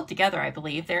 They're sold together, I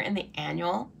believe. They're in the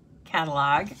annual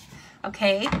catalog.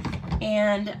 Okay,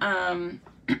 and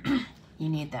you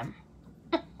need them.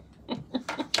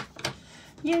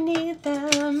 You need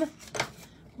them.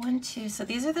 1, 2. So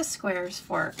these are the squares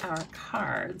for our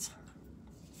cards.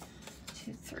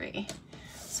 2, 3.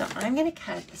 So I'm going to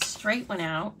cut a straight one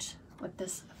out with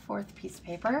this 4th piece of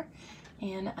paper,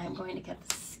 and I'm going to cut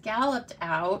the scalloped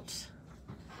out.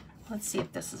 Let's see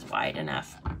if this is wide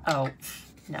enough. Oh,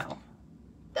 no.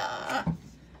 Duh.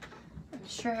 I'm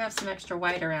sure I have some extra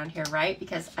white around here, right?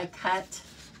 Because I cut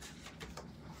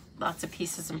lots of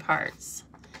pieces and parts.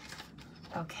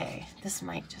 Okay, this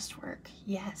might just work.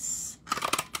 Yes.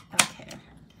 Okay,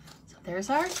 so there's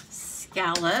our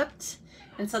scalloped.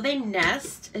 And so they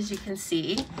nest, as you can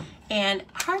see. And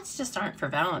hearts just aren't for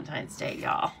Valentine's Day,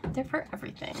 y'all. They're for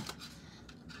everything.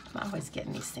 I'm always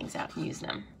getting these things out and using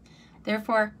them. They're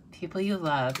for people you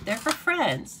love. They're for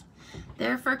friends.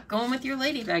 They're for going with your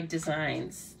Ladybug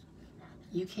designs.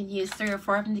 You can use 3 or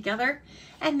 4 of them together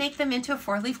and make them into a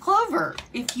 4-leaf clover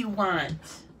if you want.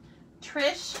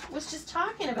 Trish was just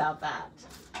talking about that.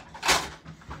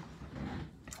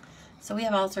 So we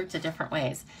have all sorts of different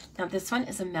ways. Now this one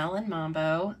is a Melon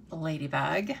Mambo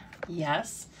Ladybug.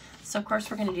 Yes. So of course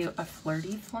we're going to do a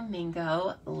Flirty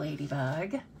Flamingo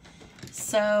Ladybug.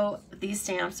 So these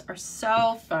stamps are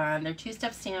so fun. They're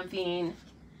 2-step stamping,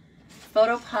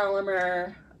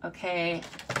 photopolymer. Okay,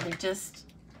 they're just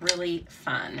really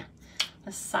fun.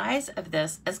 The size of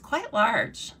this is quite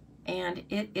large. And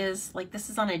it is like, this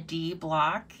is on a D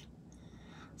block.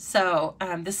 So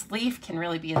this leaf can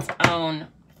really be its own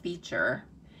feature.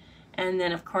 And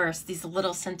then of course, these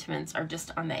little sentiments are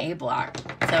just on the A block.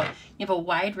 So you have a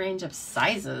wide range of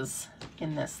sizes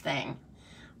in this thing.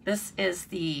 This is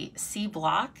the C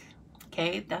block.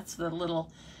 Okay, that's the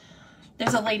little,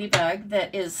 there's a ladybug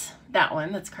that is that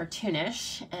one that's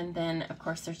cartoonish. And then of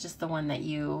course, there's just the one that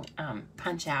you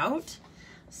punch out.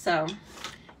 So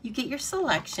you get your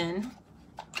selection,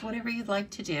 whatever you'd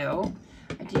like to do.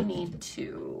 I do need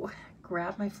to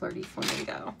grab my Flirty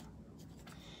Flamingo.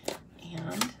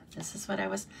 And this is what I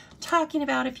was talking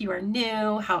about if you are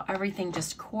new, how everything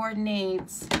just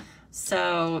coordinates.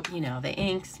 So, you know, the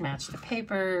inks match the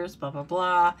papers, blah, blah,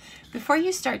 blah. Before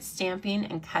you start stamping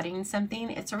and cutting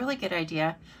something, it's a really good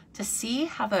idea to see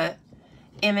how the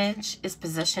image is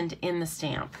positioned in the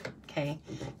stamp, okay?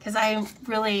 Because I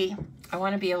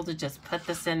want to be able to just put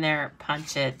this in there,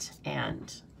 punch it,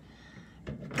 and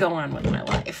go on with my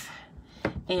life.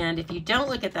 And if you don't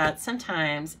look at that,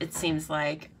 sometimes it seems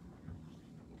like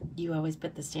you always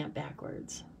put the stamp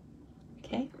backwards,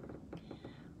 okay?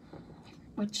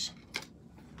 Which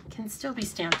can still be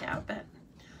stamped out, but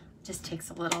just takes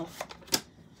a little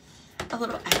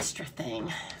extra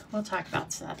thing. We'll talk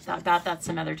about that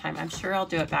some other time. I'm sure I'll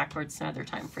do it backwards some other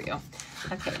time for you.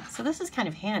 Okay, so this is kind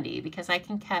of handy because I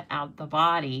can cut out the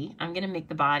body. I'm going to make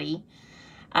the body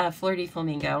Flirty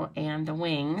Flamingo and the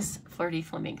wings Flirty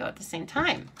Flamingo at the same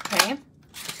time. Okay,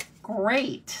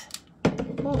 great.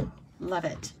 Ooh, love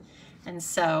it. And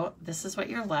so this is what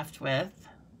you're left with.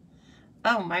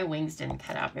 Oh, my wings didn't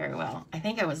cut out very well. I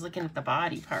think I was looking at the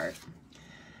body part.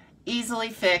 Easily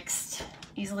fixed,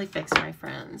 my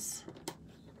friends.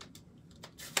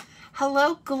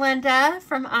 Hello, Glenda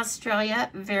from Australia.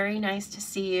 Very nice to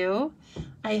see you.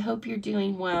 I hope you're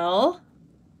doing well.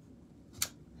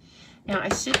 Now, I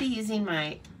should be using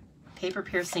my paper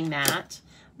piercing mat.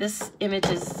 This image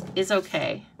is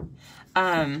okay.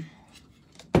 The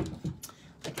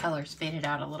color's faded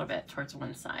out a little bit towards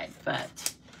one side,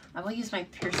 but I will use my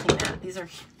piercing mat.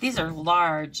 These are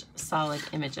large, solid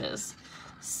images.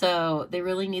 So they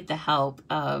really need the help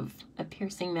of a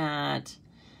piercing mat,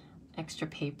 extra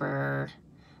paper,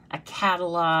 a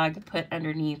catalog put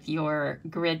underneath your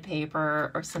grid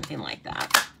paper or something like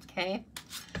that, okay?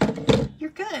 You're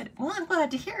good. Well, I'm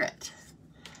glad to hear it.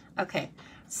 Okay,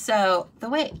 so the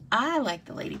way I like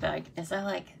the Ladybug is I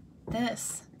like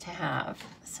this to have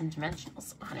some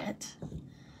dimensionals on it.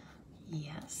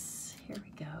 Yes, here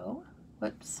we go.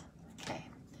 Whoops, okay.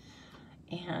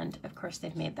 And of course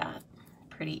they've made that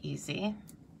pretty easy.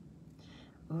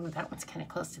 Ooh, that one's kind of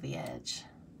close to the edge.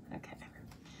 Okay.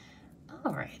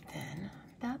 All right then,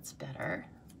 that's better.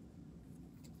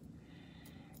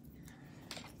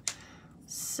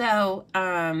 So,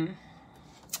 the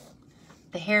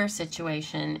hair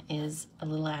situation is a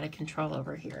little out of control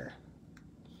over here.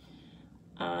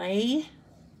 I'm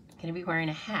going to be wearing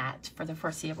a hat for the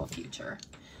foreseeable future.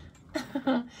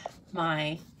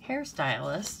 My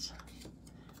hairstylist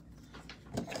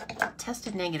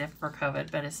tested negative for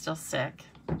COVID, but is still sick.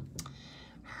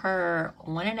 Her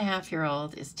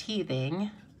 1.5-year-old is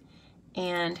teething,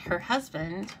 and her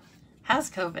husband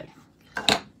has COVID.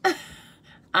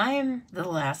 I'm the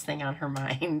last thing on her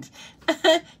mind.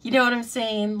 You know what I'm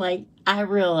saying? Like, I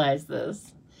realize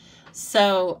this.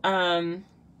 So,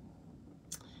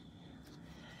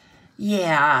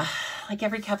 yeah, like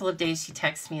every couple of days she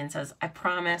texts me and says, I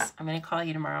promise I'm going to call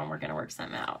you tomorrow and we're going to work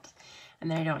something out.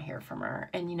 And then I don't hear from her.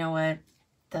 And you know what?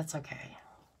 That's okay.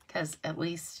 Because at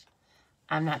least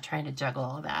I'm not trying to juggle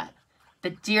all that.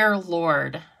 But dear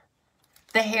Lord,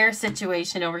 the hair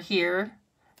situation over here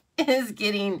is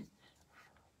getting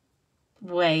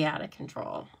way out of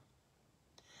control.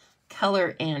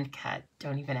 Color and cut,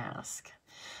 don't even ask.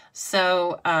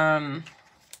 So, I'll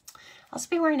just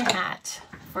be wearing a hat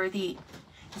for the,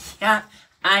 yeah,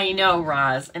 I know,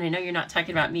 Roz, and I know you're not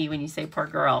talking about me when you say poor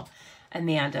girl,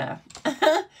 Amanda.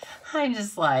 I'm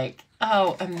just like,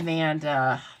 oh,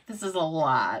 Amanda, this is a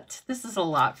lot. This is a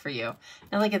lot for you.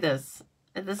 Now look at this.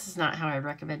 This is not how I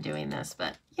recommend doing this,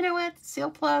 but you know what? Seal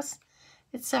Plus,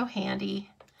 it's so handy.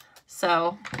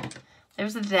 So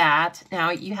there's that.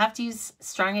 Now you have to use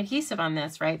strong adhesive on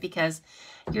this, right? Because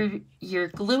you're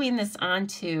gluing this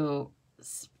onto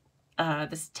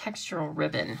this textural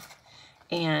ribbon,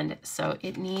 and so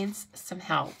it needs some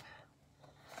help.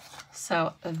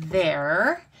 So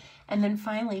there. And then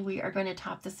finally, we are going to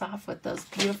top this off with those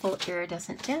beautiful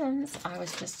iridescent gems I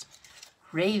was just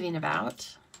raving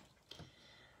about.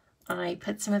 I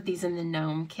put some of these in the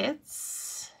gnome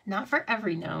kits. Not for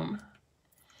every gnome,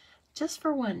 just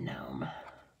for one gnome.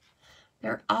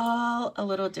 They're all a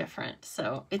little different,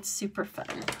 so it's super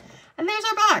fun. And there's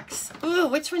our box. Ooh,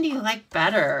 which one do you like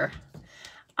better?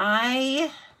 I'm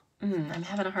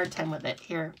having a hard time with it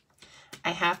here. I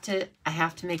have to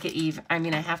make it even. I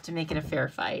mean, I have to make it a fair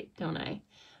fight, don't I?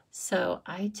 So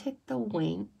I took the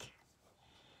Wink.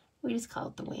 We just call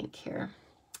it the Wink here.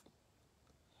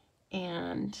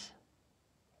 And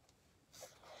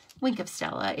Wink of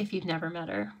Stella, if you've never met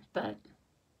her. But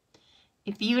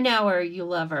if you know her, you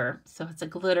love her. So it's a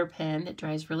glitter pen that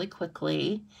dries really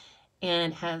quickly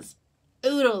and has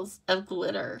oodles of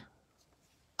glitter.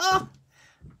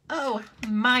 Oh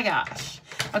my gosh.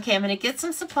 Okay, I'm going to get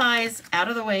some supplies out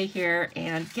of the way here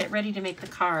and get ready to make the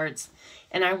cards.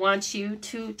 And I want you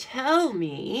to tell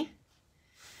me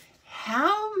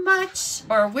how much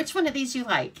or which one of these you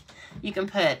like. You can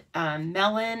put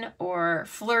melon or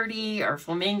flirty or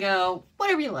flamingo,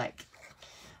 whatever you like.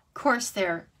 Of course,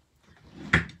 they're,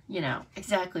 you know,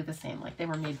 exactly the same. Like they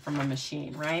were made from a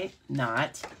machine, right?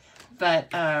 Not.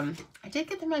 But I did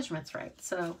get the measurements right,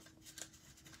 so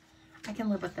I can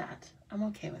live with that. I'm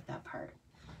okay with that part.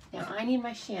 Now, I need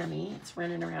my chamois. It's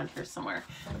running around here somewhere.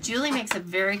 Julie makes a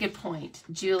very good point.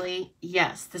 Julie,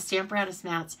 yes, the Stamparatus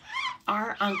mats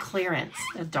are on clearance.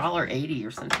 They're $1.80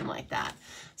 or something like that.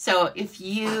 So if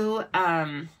you,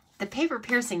 the paper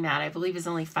piercing mat, I believe, is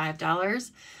only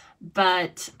 $5.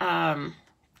 But,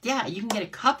 yeah, you can get a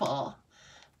couple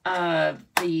of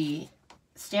the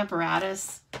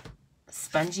Stamparatus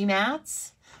spongy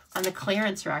mats on the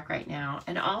clearance rack right now.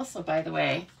 And also, by the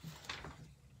way,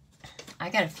 I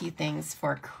got a few things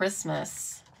for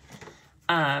Christmas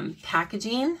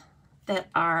packaging that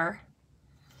are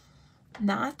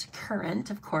not current,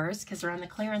 of course, because they're on the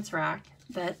clearance rack.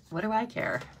 But what do I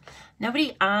care?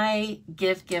 Nobody I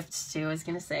give gifts to is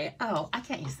going to say, oh, I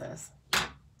can't use this.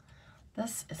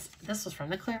 This was from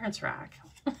the clearance rack.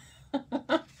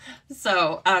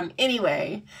 So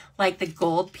anyway, like the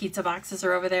gold pizza boxes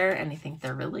are over there, and I think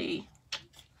they're really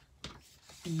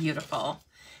beautiful.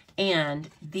 And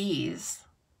these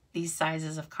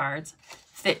sizes of cards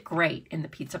fit great in the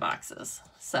pizza boxes.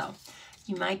 So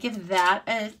you might give that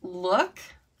a look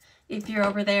if you're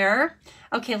over there.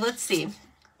 Okay, let's see.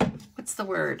 What's the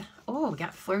word? Oh, we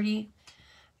got flirty.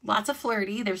 Lots of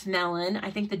flirty. There's melon.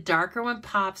 I think the darker one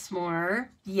pops more.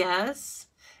 Yes,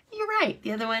 you're right.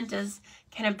 The other one does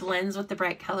kind of blends with the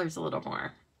bright colors a little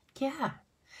more. Yeah.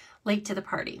 Late to the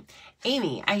party.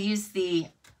 Amy, I use the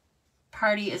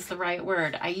party is the right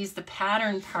word. I use the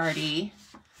Pattern Party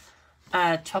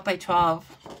 12 by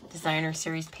 12 designer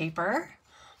series paper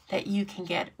that you can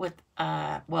get with,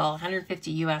 well,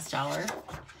 $150 US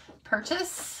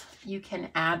purchase. You can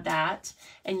add that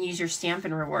and use your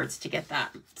Stampin' Rewards to get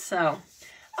that. So,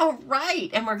 all right.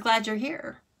 And we're glad you're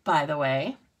here, by the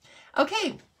way.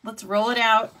 Okay, let's roll it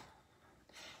out.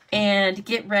 and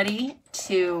get ready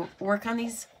to work on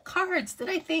these cards that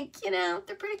I think, you know,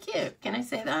 they're pretty cute. Can I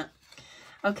say that?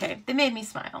 Okay, they made me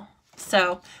smile.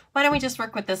 So why don't we just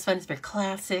work with this one? It's your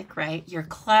classic, right? Your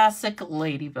classic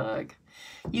ladybug.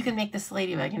 You can make this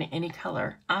ladybug in any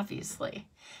color, obviously.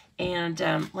 And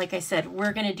like I said,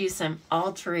 we're going to do some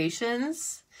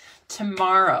alterations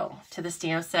tomorrow to the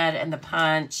stamp set and the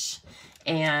punch.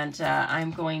 And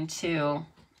I'm going to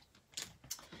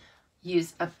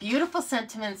use a beautiful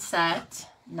sentiment set.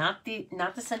 Not the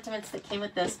sentiments that came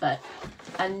with this, but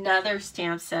another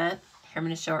stamp set. Here, I'm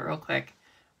going to show it real quick.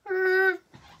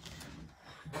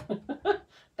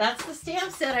 That's the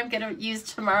stamp set I'm going to use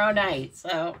tomorrow night.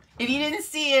 So if you didn't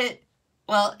see it,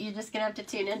 well, you're just going to have to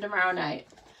tune in tomorrow night.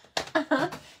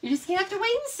 You're just going to have to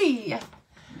wait and see.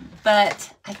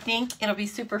 But I think it'll be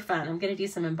super fun. I'm going to do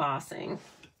some embossing.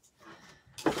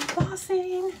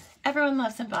 Embossing. Everyone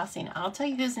loves embossing. I'll tell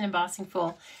you who's an embossing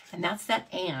fool, and that's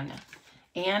that Anne.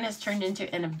 Anne has turned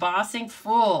into an embossing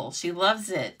fool. She loves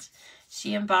it.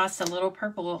 She embossed a little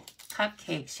purple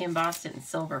cupcake. She embossed it in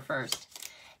silver first.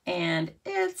 And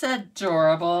it's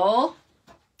adorable.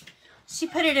 She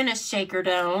put it in a shaker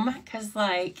dome because,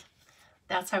 like,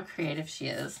 that's how creative she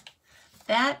is.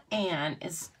 That Anne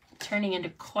is turning into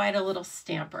quite a little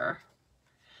stamper.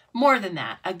 More than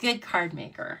that, a good card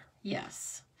maker.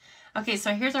 Yes. Okay,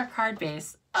 so here's our card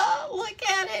base. Oh, look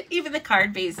at it. Even the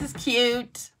card base is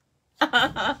cute.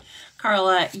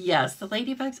 Carla, yes, the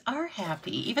ladybugs are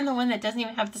happy. Even the one that doesn't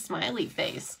even have the smiley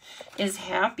face is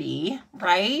happy,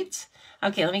 right?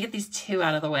 Okay, let me get these two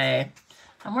out of the way.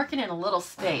 I'm working in a little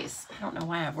space. I don't know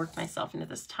why I've worked myself into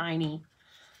this tiny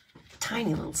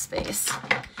little space.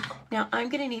 Now, I'm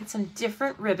going to need some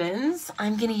different ribbons.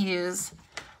 I'm going to use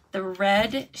the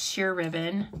red sheer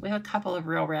ribbon. We have a couple of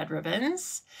real red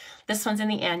ribbons. This one's in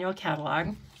the annual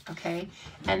catalog. Okay,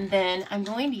 and then I'm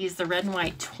going to use the red and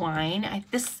white twine. I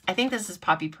think this is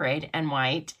Poppy Parade and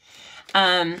white.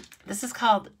 This is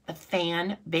called the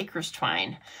Fan Baker's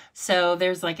Twine. So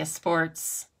there's like a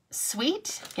sports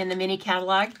suite in the mini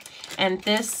catalog, and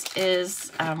this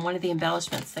is one of the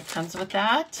embellishments that comes with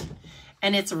that,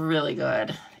 and it's really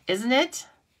good, isn't it?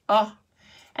 Oh,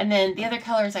 and then the other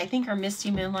colors I think are Misty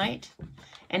Moonlight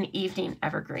and Evening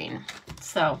Evergreen.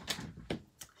 So in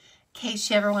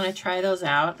case you ever want to try those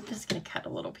out, I'm just going to cut a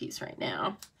little piece right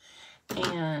now.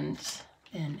 And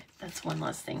then that's one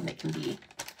less thing that can be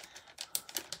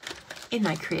in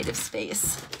my creative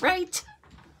space, right?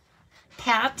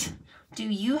 Pat, do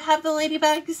you have the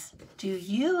ladybugs? Do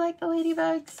you like the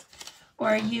ladybugs? Or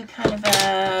are you kind of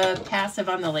passive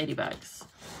on the ladybugs?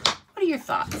 What are your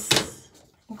thoughts?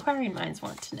 Inquiring minds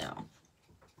want to know.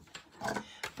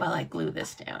 While I glue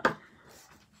this down.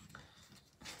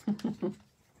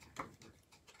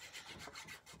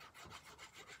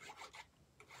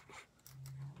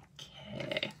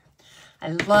 I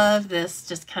love this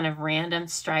just kind of random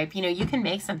stripe. You know, you can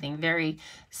make something very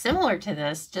similar to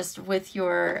this just with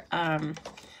your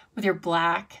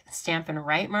black Stampin'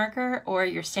 Write marker or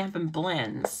your Stampin'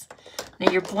 Blends.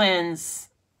 Now your blends,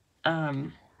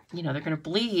 you know, they're going to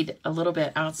bleed a little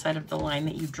bit outside of the line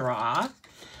that you draw,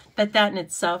 but that in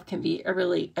itself can be a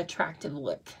really attractive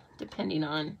look depending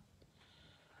on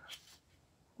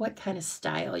what kind of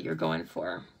style you're going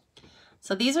for.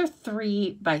 So these are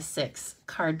 3x6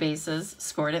 card bases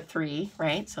scored at 3,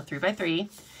 right? So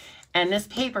 3x3. And this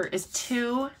paper is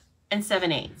 2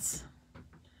 7/8.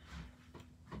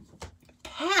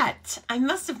 Pat, I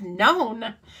must have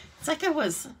known. It's like I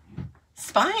was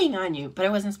spying on you, but I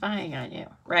wasn't spying on you,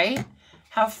 right?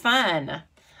 How fun.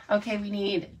 Okay, we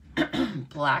need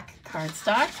black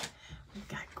cardstock. We've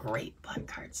got great black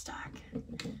cardstock.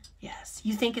 Yes.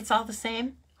 You think it's all the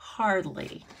same?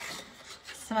 Hardly.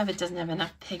 Some of it doesn't have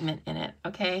enough pigment in it,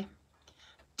 okay?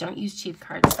 Don't use cheap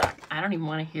cardstock. I don't even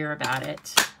want to hear about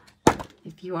it.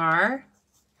 If you are,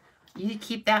 you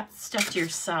keep that stuff to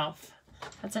yourself.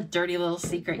 That's a dirty little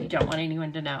secret you don't want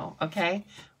anyone to know, okay?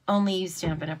 Only use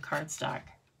Stampin' Up! Cardstock.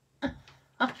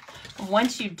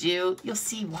 Once you do, you'll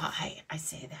see why I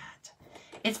say that.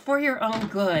 It's for your own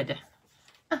good.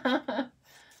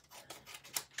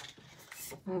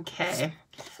 Okay,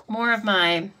 more of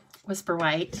my Whisper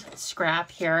White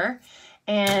scrap here,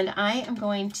 and I am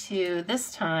going to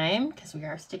this time, because we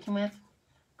are sticking with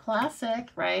classic,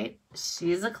 right?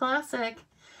 She's a classic.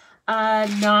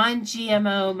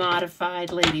 Non-GMO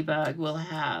modified ladybug will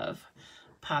have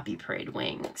Poppy Parade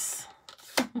wings.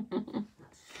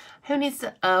 Who needs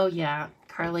to? Oh yeah,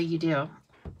 Carly, you do.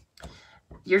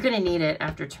 You're gonna need it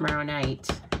after tomorrow night.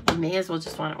 You may as well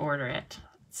just want to order it.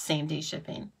 Same day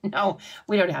shipping. No,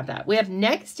 we don't have that. We have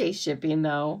next day shipping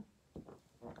though.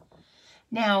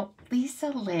 Now, Lisa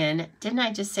Lynn, didn't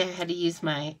I just say I had to use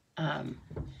my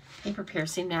paper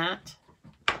piercing mat?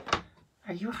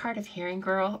 Are you hard of hearing,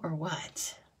 girl, or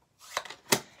what?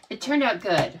 It turned out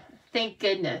good. Thank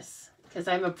goodness, because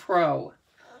I'm a pro.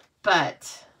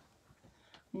 But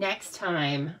next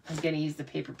time, I'm going to use the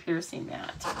paper piercing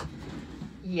mat.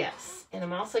 Yes, and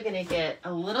I'm also going to get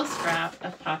a little scrap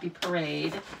of Poppy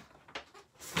Parade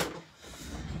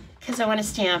because I want to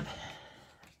stamp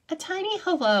a tiny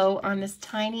hello on this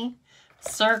tiny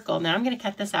circle. Now I'm going to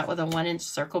cut this out with a 1-inch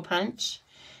circle punch.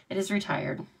 It is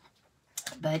retired,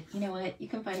 but you know what? You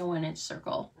can find a 1-inch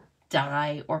circle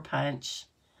die or punch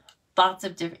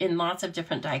in lots of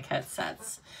different die cut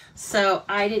sets. So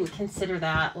I didn't consider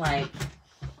that like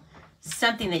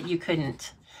something that you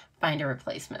couldn't find a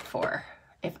replacement for.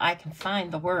 If I can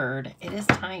find the word, it is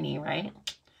tiny, right?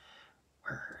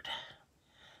 Word.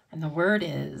 And the word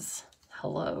is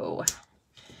hello.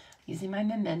 Using my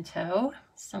memento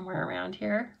somewhere around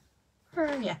here. Where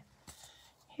are you?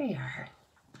 Here you are.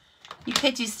 You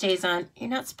could use stays on. You're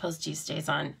not supposed to use stays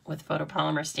on with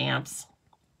photopolymer stamps.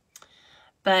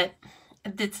 But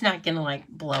it's not going to like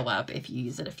blow up if you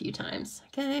use it a few times.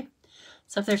 Okay?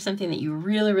 So if there's something that you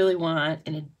really, really want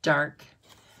in a dark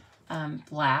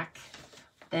black,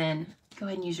 then go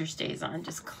ahead and use your stays on.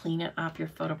 Just clean it off your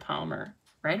photopolymer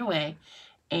right away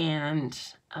and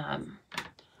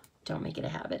don't make it a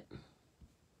habit.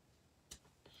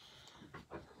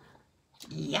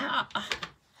 Yeah.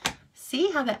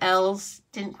 See how the L's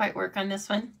didn't quite work on this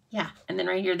one? Yeah, and then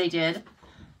right here they did.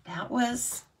 That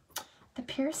was the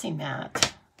piercing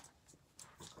mat.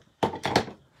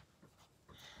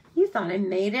 You thought I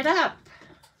made it up.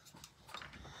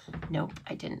 Nope,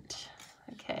 I didn't.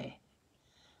 Okay.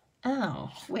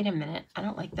 Oh, wait a minute. I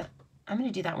don't like that. I'm going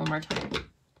to do that one more time.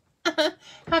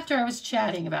 After I was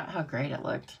chatting about how great it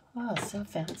looked. Oh, so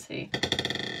fancy.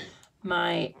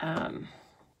 My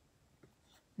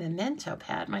memento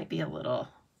pad might be a little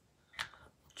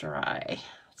dry.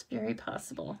 It's very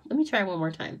possible. Let me try one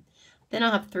more time. Then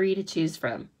I'll have 3 to choose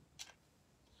from.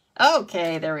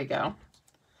 Okay, there we go.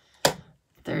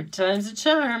 3rd time's a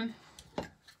charm.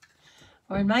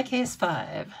 Or in my case,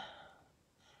 5.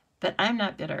 But I'm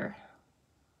not bitter.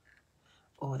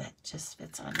 Oh, that just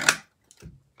fits on there.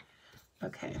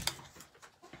 Okay.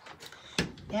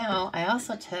 Now, I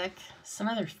also took some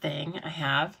other thing I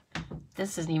have.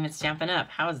 This isn't even Stampin' Up.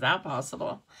 How is that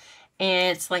possible?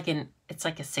 And it's like a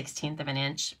 1/16 of an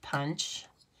inch punch.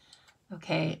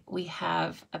 Okay, we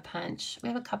have a punch. We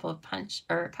have a couple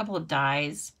of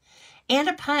dies and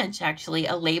a punch, actually,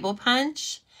 a label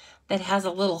punch that has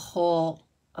a little hole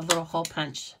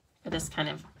punch for this kind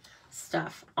of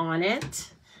stuff on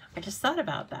it. I just thought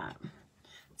about that.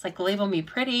 It's like label me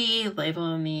pretty,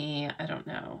 label me, I don't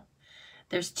know.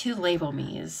 There's 2 label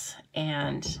me's,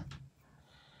 and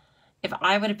if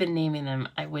I would have been naming them,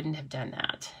 I wouldn't have done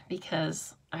that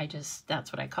because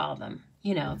that's what I call them.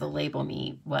 You know, the label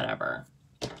me, whatever.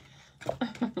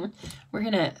 We're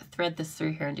going to thread this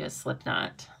through here and do a slip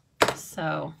knot.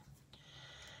 So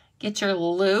get your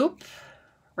loop,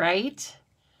 right?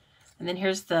 And then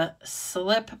here's the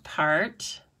slip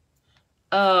part.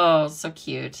 Oh, so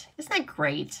cute. Isn't that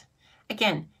great?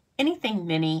 Again, anything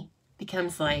mini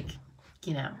becomes like,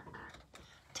 you know,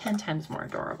 10 times more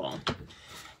adorable.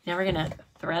 Now we're going to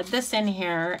thread this in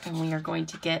here and we are going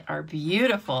to get our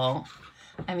beautiful,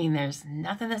 I mean, there's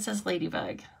nothing that says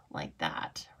Ladybug like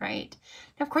that, right?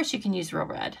 Now, of course, you can use real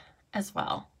red as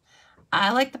well.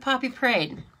 I like the Poppy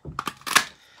Parade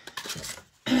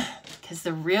because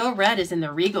the real red is in the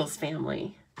Regals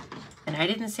family. And I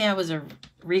didn't say I was a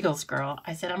Regals girl.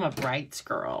 I said I'm a Brights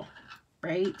girl,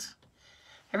 right?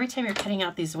 Every time you're cutting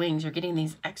out these wings, you're getting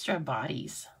these extra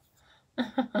bodies.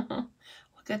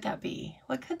 What could that be?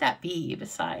 What could that be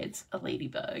besides a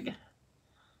ladybug?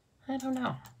 I don't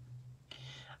know.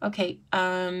 Okay,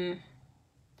 where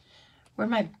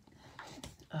my...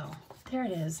 Oh, there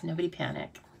it is. Nobody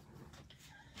panic.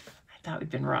 I thought we'd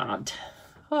been robbed.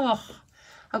 Oh,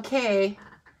 okay.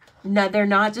 No, they're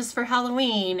not just for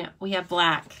Halloween. We have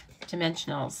black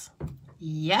dimensionals.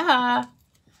 Yeah.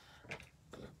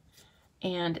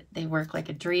 And they work like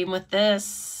a dream with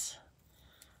this.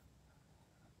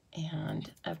 And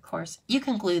of course, you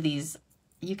can glue these.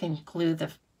 You can glue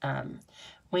the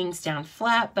wings down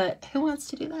flat, but who wants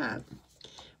to do that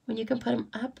when you can put them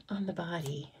up on the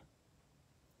body?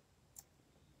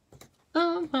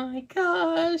 Oh my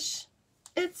gosh,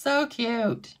 it's so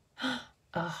cute.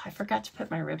 Oh, I forgot to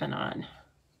put my ribbon on.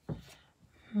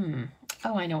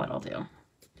 Oh, I know what I'll do.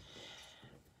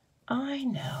 I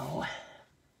know.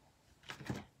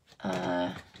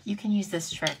 You can use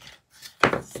this trick.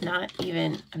 It's not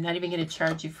even, I'm not even going to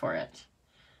charge you for it.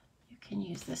 can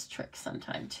use this trick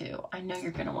sometime too. I know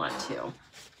you're going to want to.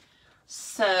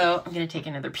 So I'm going to take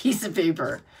another piece of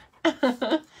paper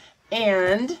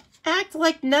and act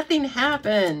like nothing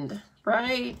happened,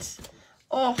 right?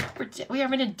 Oh, we're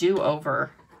having a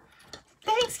do-over.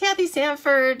 Thanks, Kathy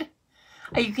Sanford.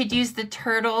 You could use the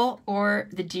turtle or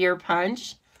the deer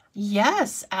punch.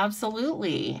 Yes,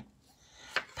 absolutely.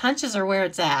 Punches are where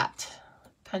it's at.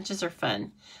 Punches are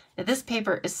fun. Now, this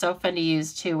paper is so fun to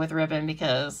use too with ribbon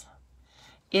because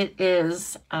it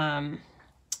is,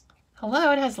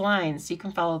 hello, it has lines. So you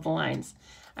can follow the lines.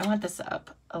 I want this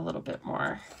up a little bit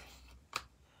more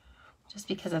just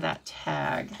because of that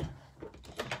tag.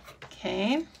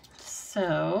 Okay,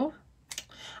 so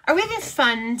are we having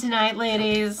fun tonight,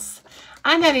 ladies?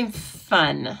 I'm having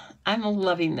fun. I'm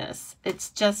loving this.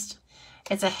 It's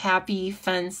a happy,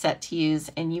 fun set to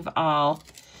use, and you've all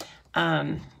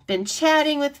been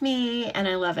chatting with me, and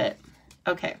I love it.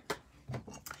 Okay,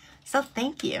 so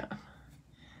thank you.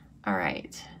 All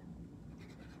right,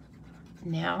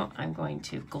 now I'm going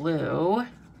to glue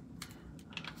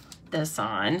this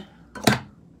on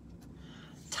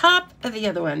top of the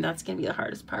other one. That's going to be the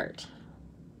hardest part.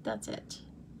 That's it.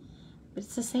 But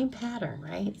it's the same pattern,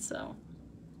 right? So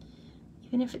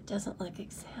even if it doesn't look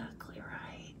exactly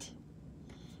right,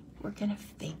 we're going to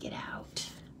fake it out.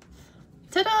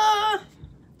 Ta-da!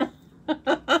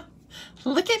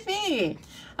 Look at me.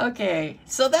 Okay,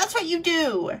 so that's what you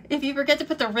do if you forget to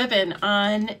put the ribbon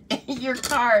on your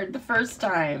card the first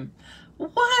time.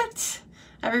 What?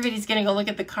 Everybody's going to go look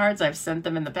at the cards I've sent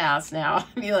them in the past now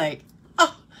and be like,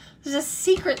 oh, there's a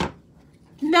secret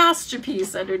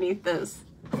masterpiece underneath this.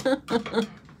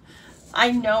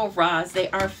 I know, Roz, they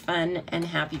are fun and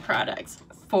happy products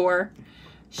for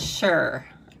sure.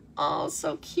 Oh,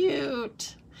 so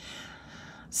cute.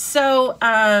 So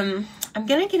I'm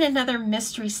gonna get another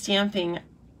mystery stamping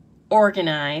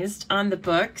organized on the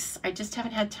books. I just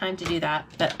haven't had time to do that,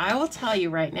 but I will tell you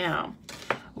right now,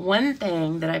 one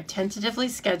thing that I've tentatively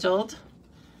scheduled,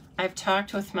 I've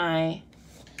talked with my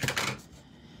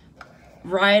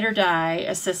ride or die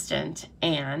assistant,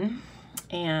 Anne,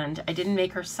 and I didn't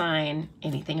make her sign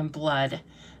anything in blood,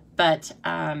 but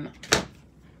the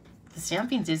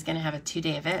Stamping Zoo is going to have a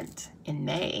 2-day event in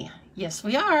May. Yes,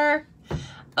 we are.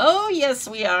 Oh, yes,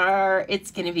 we are.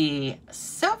 It's going to be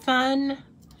so fun.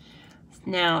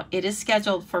 Now, it is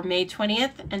scheduled for May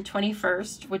 20th and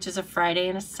 21st, which is a Friday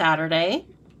and a Saturday.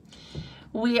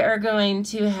 We are going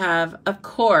to have, of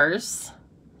course,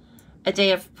 a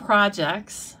day of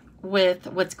projects with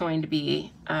what's going to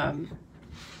be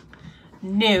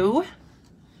new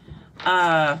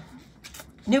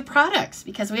products,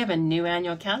 because we have a new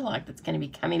annual catalog that's going to be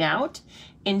coming out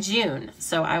in June.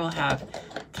 So I will have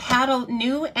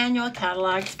new annual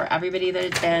catalogs for everybody that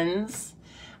attends.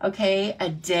 Okay, a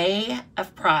day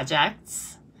of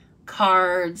projects,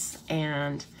 cards,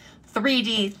 and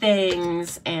 3D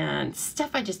things, and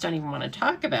stuff I just don't even want to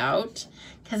talk about,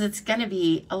 because it's going to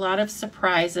be a lot of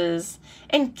surprises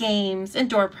and games and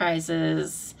door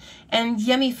prizes and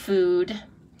yummy food.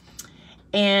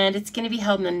 And it's going to be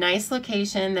held in a nice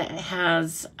location that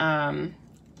has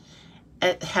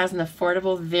it has an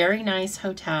affordable, very nice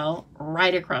hotel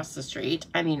right across the street.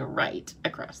 I mean, right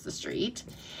across the street.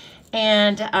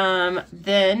 And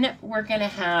then we're going to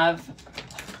have,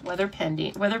 weather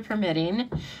permitting,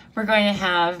 we're going to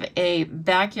have a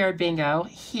backyard bingo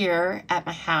here at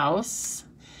my house.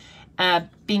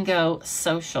 Bingo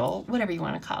social, whatever you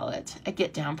want to call it, a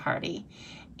get down party.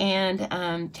 And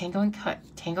Tango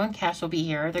and Cash will be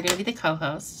here. They're going to be the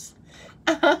co-hosts.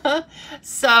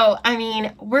 So, I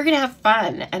mean, we're going to have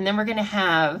fun. And then we're going to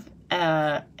have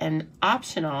an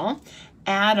optional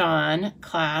add-on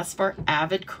class for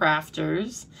avid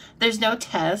crafters. There's no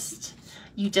test.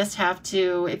 You just have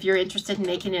to, if you're interested in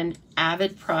making an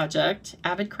avid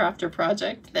crafter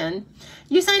project, then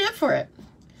you sign up for it.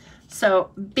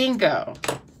 So, bingo,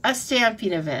 a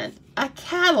stamping event, a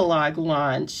catalog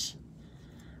launch.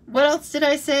 What else did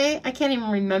I say? I can't even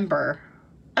remember.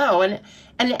 Oh, and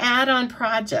an add-on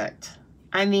project.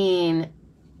 I mean,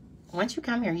 once you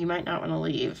come here, you might not want to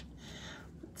leave.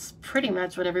 It's pretty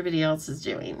much what everybody else is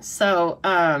doing. So,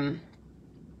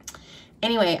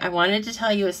 anyway, I wanted to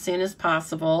tell you as soon as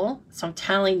possible. So I'm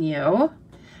telling you.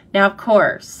 Now, of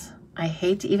course, I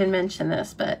hate to even mention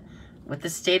this, but with the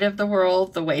state of the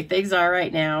world, the way things are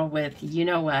right now with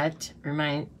you-know-what,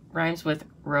 rhymes with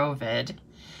Rovid.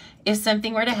 If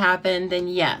something were to happen, then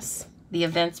yes, the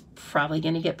event's probably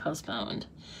going to get postponed.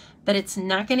 But it's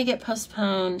not going to get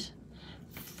postponed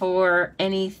for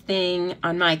anything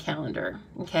on my calendar,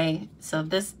 okay? So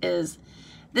this is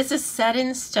set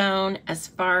in stone as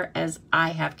far as I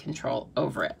have control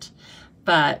over it.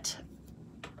 But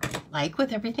like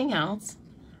with everything else,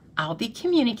 I'll be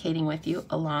communicating with you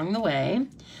along the way.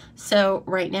 So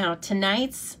right now,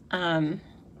 tonight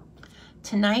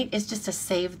is just a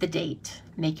save the date.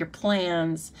 Make your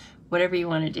plans, whatever you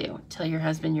want to do. Tell your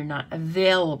husband you're not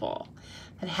available.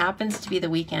 It happens to be the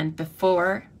weekend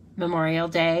before Memorial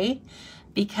Day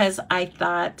because I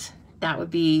thought that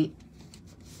would be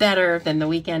better than the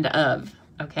weekend of,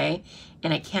 okay?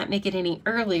 And I can't make it any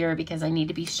earlier because I need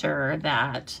to be sure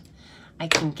that I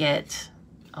can get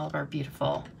all of our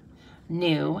beautiful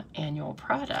new annual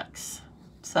products.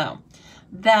 So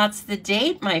that's the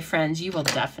date, my friends. You will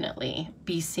definitely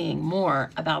be seeing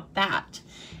more about that.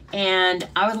 And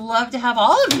I would love to have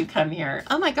all of you come here.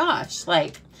 Oh my gosh,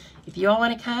 like if you all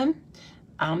want to come,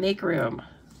 I'll make room.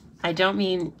 I don't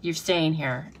mean you're staying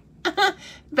here.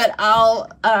 But I'll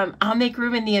make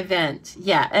room in the event.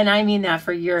 Yeah, and I mean that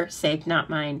for your sake, not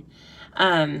mine.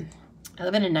 I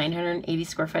live in a 980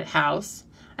 square foot house.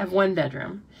 I have 1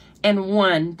 bedroom and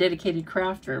 1 dedicated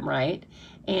craft room, right?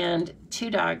 And 2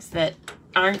 dogs that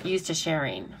aren't used to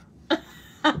sharing.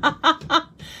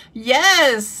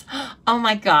 Yes! Oh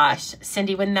my gosh,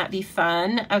 Cindy, wouldn't that be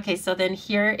fun? Okay, so then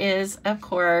here is, of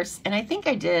course, and I think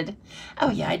I did, oh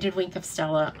yeah, I did Wink of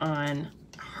Stella on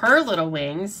her little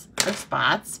wings, her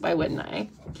spots. Why wouldn't I?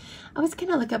 I was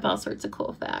gonna look up all sorts of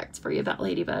cool facts for you about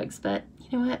ladybugs, but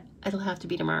you know what? It'll have to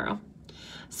be tomorrow.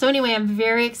 So anyway, I'm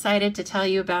very excited to tell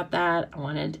you about that. I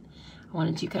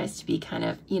wanted you guys to be kind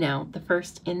of, you know, the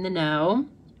first in the know.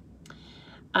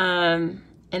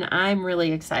 And I'm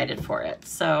really excited for it.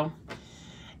 So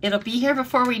it'll be here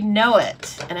before we know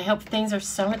it. And I hope things are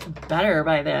so much better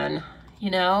by then, you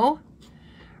know,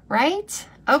 right?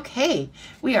 Okay,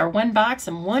 we are 1 box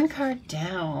and 1 card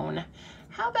down.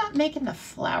 How about making the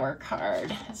flower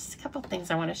card? There's a couple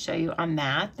things I want to show you on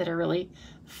that are really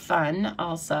fun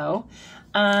also.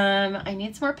 I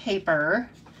need some more paper.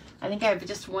 I think I have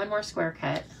just 1 more square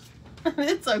cut.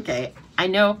 It's okay. I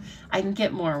know I can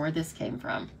get more where this came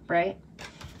from, right?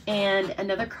 And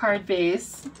another card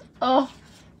base. Oh,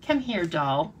 come here,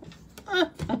 doll.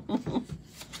 And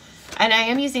I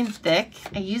am using thick.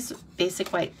 I use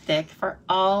basic white thick for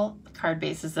all card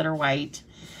bases that are white.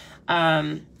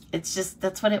 It's just,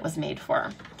 that's what it was made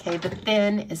for. Okay, the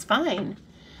thin is fine.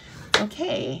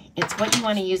 Okay, it's what you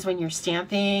want to use when you're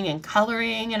stamping and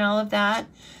coloring and all of that.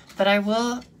 But I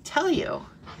will tell you,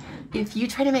 if you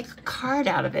try to make a card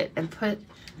out of it and put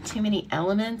too many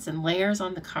elements and layers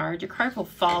on the card, your card will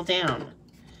fall down.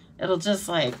 It'll just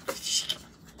like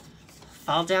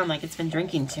fall down like it's been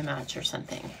drinking too much or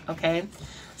something, okay?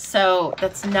 So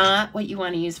that's not what you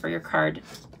want to use for your card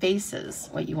bases.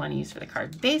 What you want to use for the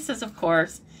card bases, of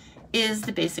course, is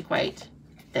the basic white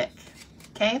thick,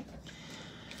 okay?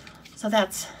 So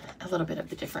that's a little bit of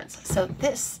the difference. So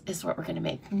this is what we're going to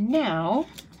make now.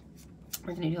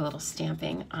 We're going to do a little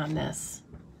stamping on this.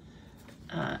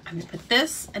 I'm going to put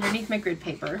this underneath my grid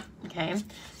paper, okay,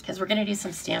 because we're going to do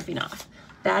some stamping off.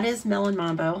 That is Melon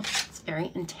Mambo. It's a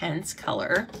very intense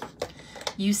color.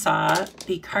 You saw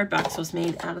the card box was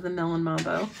made out of the Melon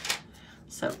Mambo.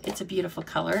 So it's a beautiful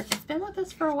color. It's been with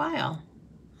us for a while.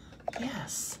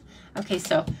 Yes. Okay,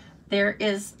 so there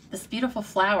is this beautiful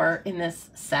flower in this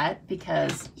set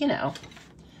because, you know,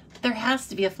 there has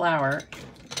to be a flower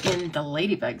in the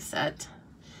Ladybug set.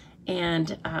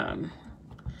 And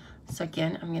so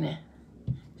again, I'm going to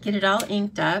get it all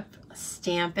inked up,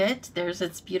 stamp it. There's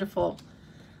its beautiful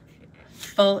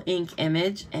full ink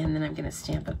image, and then I'm going to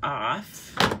stamp it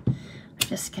off. I'm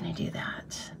just going to do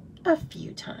that a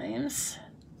few times.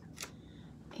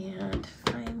 And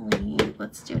finally,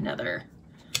 let's do another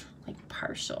like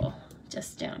partial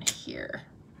just down here.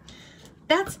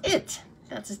 That's it.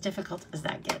 That's as difficult as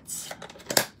that gets.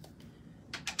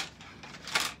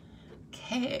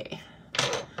 Okay.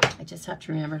 I just have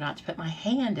to remember not to put my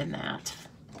hand in that.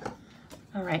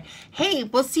 All right. Hey,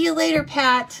 we'll see you later,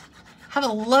 Pat. Have a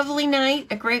lovely night,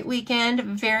 a great weekend.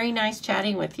 Very nice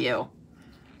chatting with you.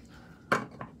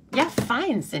 Yeah,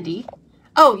 fine, Cindy.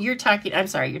 Oh, you're talking, I'm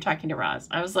sorry, you're talking to Roz.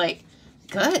 I was like,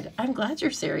 good. I'm glad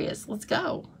you're serious. Let's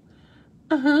go.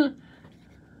 Let's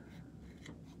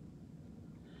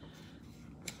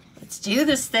do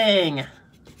this thing.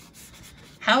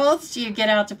 How else do you get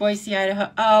out to Boise,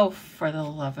 Idaho? Oh, for the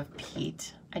love of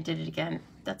Pete. I did it again.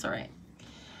 That's all right.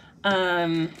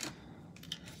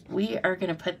 We are going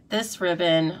to put this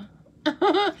ribbon,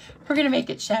 we're going to make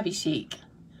it shabby chic.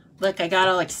 Look, I got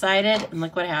all excited and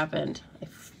look what happened. I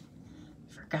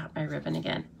forgot my ribbon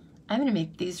again. I'm going to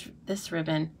make this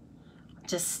ribbon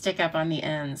just stick up on the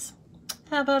ends.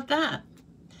 How about that?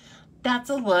 That's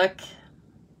a look.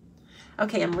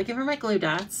 Okay, I'm looking for my glue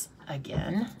dots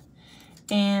again.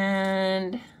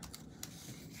 And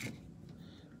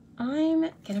I'm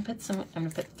gonna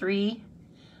put 3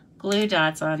 glue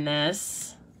dots on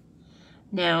this.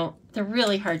 Now, they're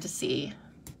really hard to see.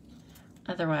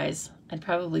 Otherwise, I'd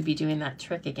probably be doing that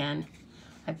trick again.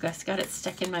 I've just got it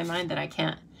stuck in my mind that I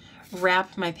can't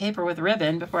wrap my paper with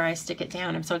ribbon before I stick it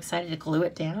down. I'm so excited to glue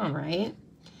it down, right?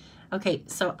 Okay,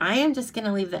 so I am just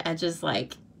gonna leave the edges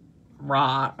like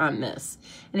raw on this.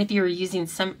 And if you were using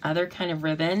some other kind of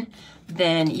ribbon,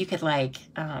 then you could like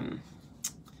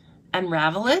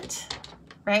unravel it,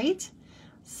 right?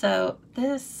 So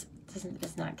this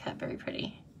is not cut very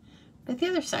pretty, but the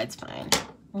other side's fine.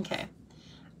 Okay,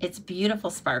 it's beautiful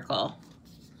sparkle.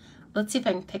 Let's see if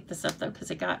I can pick this up though,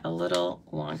 because it got a little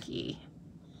wonky.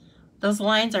 Those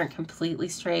lines aren't completely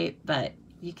straight, but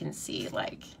you can see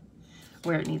like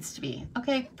where it needs to be.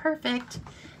 Okay, perfect.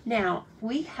 Now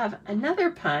we have another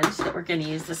punch that we're going to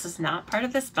use. This is not part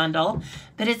of this bundle,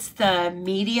 but it's the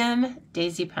medium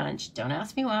daisy punch. Don't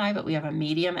ask me why, but we have a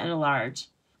medium and a large.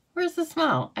 Where's the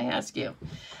small? I ask you.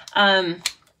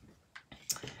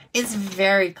 It's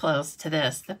very close to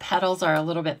this. The petals are a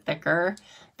little bit thicker,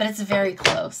 but it's very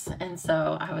close. And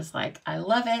so I was like, I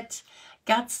love it.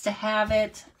 Gots to have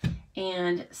it.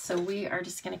 And so we are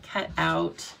just going to cut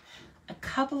out a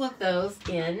couple of those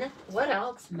in, what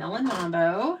else? Melon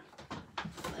Mambo.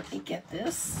 Let me get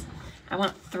this. I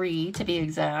want 3 to be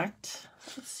exact.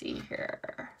 Let's see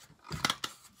here.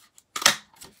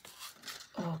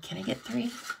 Oh, can I get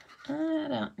 3? I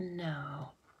don't know.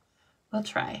 We'll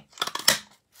try.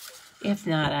 If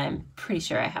not, I'm pretty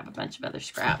sure I have a bunch of other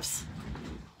scraps.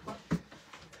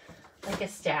 Like a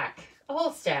stack, a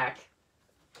whole stack.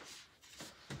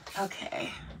 Okay.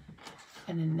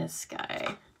 And then this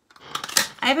guy.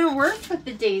 I haven't worked with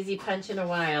the daisy punch in a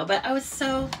while, but I was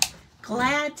so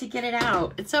glad to get it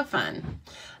out. It's so fun.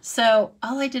 So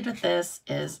all I did with this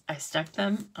is I stuck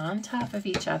them on top of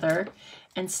each other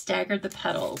and staggered the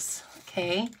petals.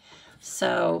 Okay,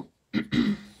 so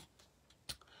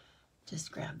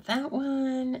just grab that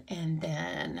one, and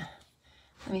then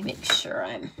let me make sure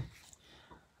I'm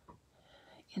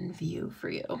in view for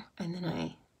you. And then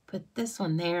I put this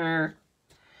one there,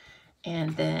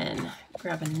 and then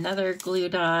grab another glue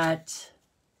dot.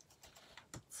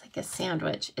 It's like a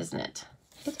sandwich, isn't it?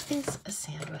 It is a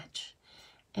sandwich.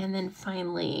 And then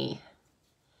finally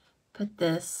put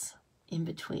this in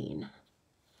between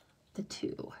the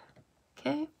two,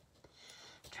 okay?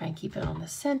 Try and keep it on the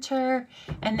center.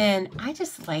 And then I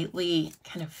just lightly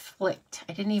kind of flicked.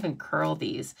 I didn't even curl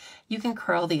these. You can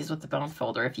curl these with the bone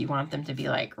folder if you want them to be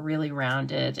like really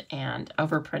rounded and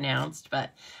overpronounced,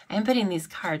 but I'm putting these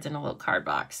cards in a little card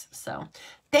box. So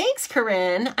thanks,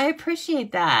 Corinne. I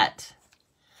appreciate that.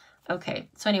 Okay,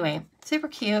 so anyway, super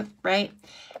cute, right?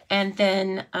 And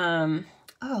then,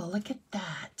 oh, look at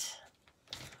that.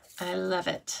 I love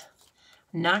it.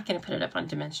 I'm not going to put it up on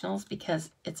dimensionals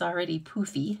because it's already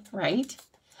poofy, right?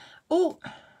 Oh,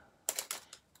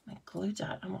 my glue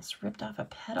dot almost ripped off a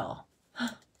petal.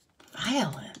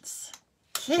 Violence.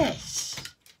 Kish.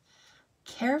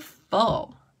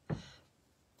 Careful.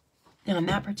 Now, in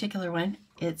that particular one,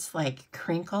 it's like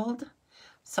crinkled.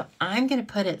 So I'm going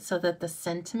to put it so that the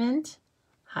sentiment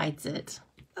hides it.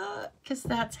 Because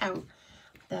that's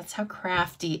how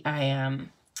crafty I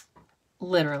am.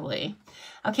 Literally.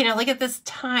 Okay, now look at this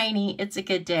tiny It's a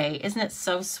Good Day. Isn't it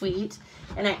so sweet?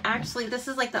 And I actually, this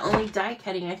is like the only die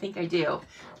cutting I think I do.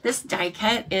 This die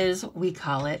cut is, we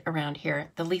call it around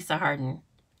here, the Lisa Harden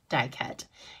die cut.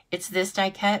 It's this die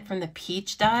cut from the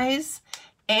Peach dies.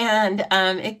 And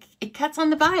it cuts on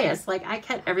the bias. Like I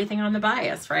cut everything on the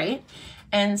bias, right?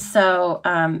 And so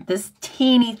this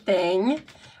teeny thing,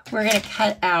 we're going to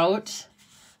cut out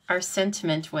our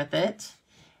sentiment with it.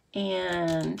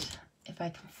 And if I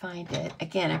can find it,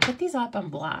 again, I put these up on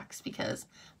blocks because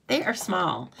they are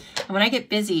small. And when I get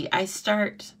busy, I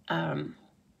start, I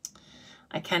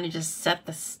kind of just set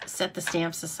the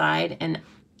stamps aside. And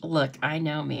look, I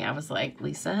know me. I was like,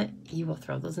 Lisa, you will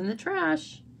throw those in the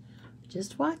trash.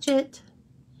 Just watch it.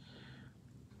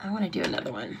 I want to do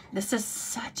another one. This is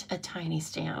such a tiny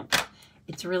stamp.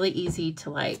 It's really easy to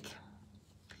like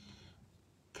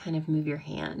kind of move your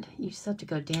hand. You just have to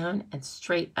go down and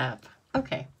straight up.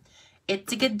 Okay.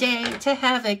 It's a good day to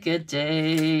have a good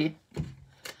day.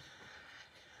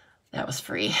 That was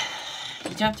free.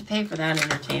 You don't have to pay for that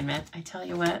entertainment. I tell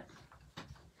you what.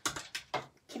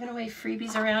 Giving away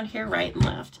freebies around here right and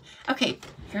left. Okay,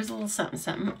 here's a little something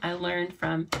something I learned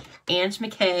from Ange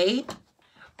McKay,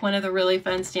 one of the really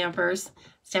fun stampers,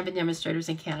 stamping demonstrators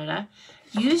in Canada.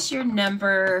 Use your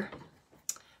number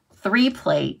 3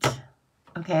 plate,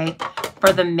 okay,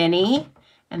 for the mini,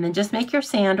 and then just make your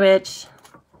sandwich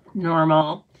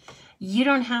normal. You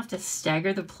don't have to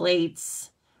stagger the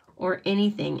plates or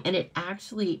anything. And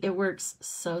it works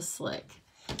so slick.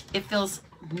 It feels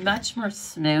much more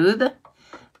smooth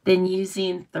than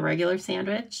using the regular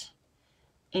sandwich.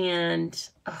 And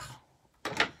oh,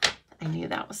 I knew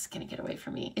that was going to get away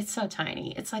from me. It's so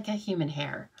tiny. It's like a human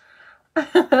hair.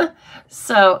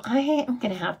 So I am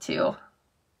going to have to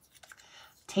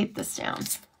tape this down.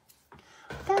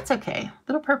 That's okay.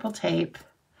 Little purple tape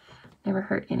never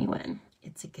hurt anyone.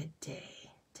 It's a good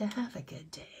day to have a good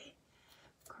day.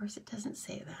 Of course, it doesn't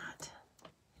say that.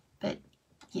 But,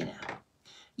 you know,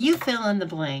 you fill in the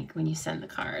blank when you send the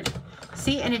card.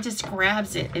 See, and it just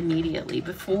grabs it immediately.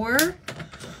 Before,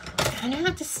 you kind of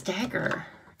have to stagger.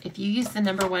 If you use the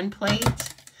 #1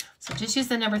 plate, so just use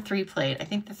the #3 plate. I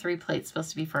think the 3 plate's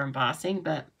supposed to be for embossing,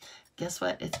 but guess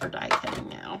what? It's for die cutting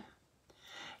now.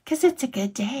 Because it's a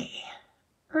good day.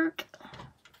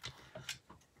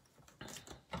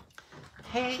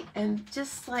 Okay, and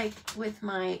just like with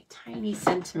my tiny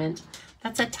sentiment,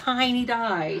 that's a tiny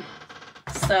die.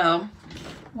 So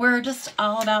we're just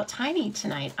all about tiny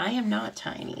tonight. I am not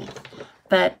tiny,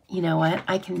 but you know what?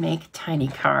 I can make tiny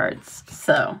cards.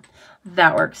 So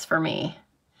that works for me.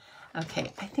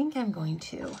 Okay, I think I'm going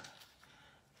to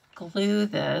glue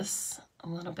this a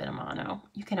little bit of mono.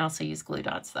 You can also use glue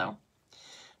dots though.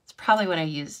 It's probably what I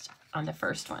used on the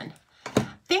first one.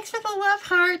 Thanks for the love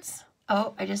hearts.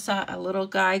 Oh, I just saw a little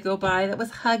guy go by that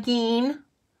was hugging.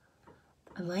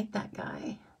 I like that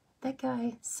guy. That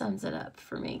guy sums it up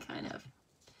for me, kind of.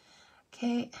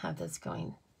 Okay, have this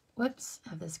going, whoops,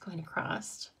 have this going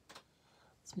across.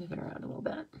 Let's move it around a little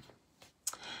bit.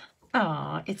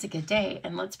 Oh, it's a good day.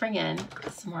 And let's bring in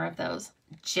some more of those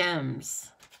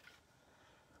gems.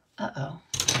 Uh-oh.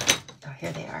 Oh,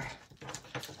 here they are.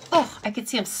 Oh, I could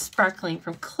see them sparkling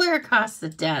from clear across the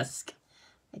desk.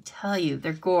 I tell you,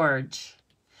 they're gorge.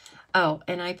 Oh,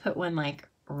 and I put one like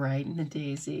right in the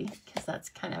daisy because that's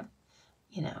kind of,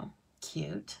 you know,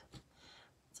 cute.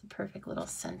 It's a perfect little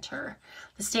center.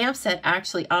 The stamp set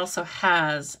actually also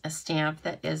has a stamp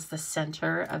that is the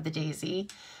center of the daisy.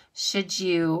 Should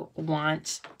you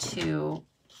want to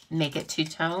make it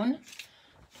two-tone.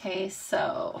 Okay,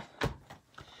 so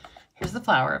here's the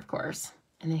flower, of course.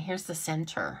 And then here's the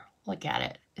center. Look at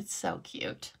it. It's so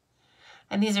cute.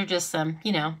 And these are just some,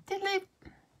 you know,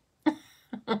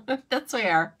 that's what they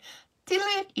are.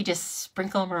 You just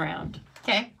sprinkle them around.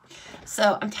 Okay.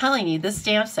 So I'm telling you, this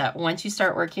stamp set, once you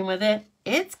start working with it,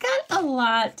 it's got a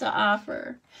lot to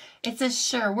offer. It says,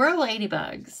 sure, we're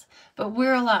ladybugs, but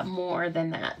we're a lot more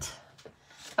than that.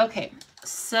 Okay.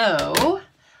 So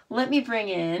let me bring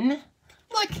in,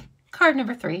 look, card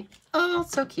 #3. Oh,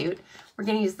 so cute. We're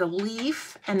going to use the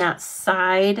leaf and that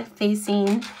side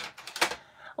facing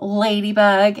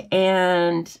ladybug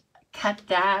and cut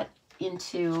that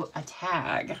into a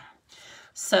tag.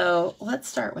 So let's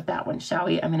start with that one, shall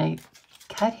we? I'm going to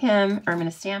cut him, or I'm going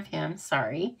to stamp him,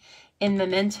 sorry, in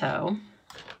Memento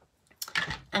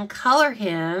and color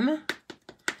him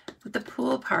with the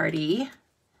Pool Party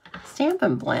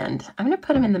Stampin' Blend. I'm going to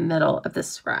put him in the middle of the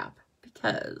scrap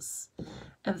because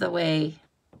of the way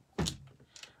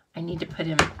I need to put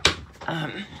him,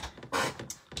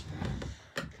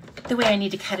 the way I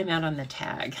need to cut him out on the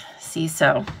tag. See,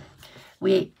 so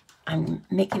I'm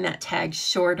making that tag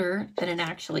shorter than it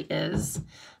actually is.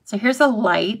 So here's a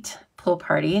light Pool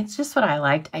Party. It's just what I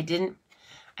liked. I didn't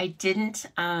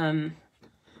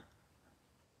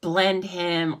blend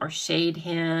him or shade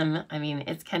him. I mean,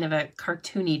 it's kind of a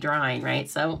cartoony drawing, right?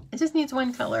 So it just needs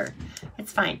one color.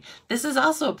 It's fine. This is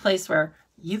also a place where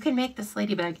you can make this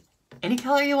ladybug any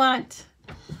color you want.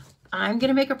 I'm going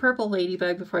to make a purple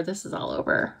ladybug before this is all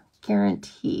over.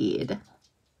 Guaranteed.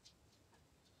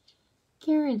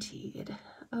 Guaranteed.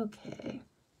 Okay.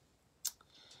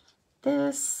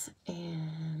 This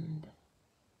and...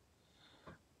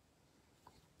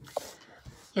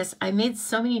 Yes, I made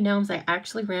so many gnomes, I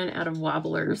actually ran out of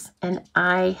wobblers. And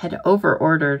I had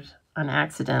over-ordered on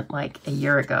accident like a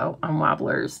year ago on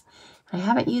wobblers. I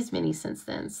haven't used many since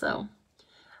then, so...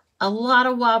 A lot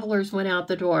of wobblers went out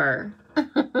the door.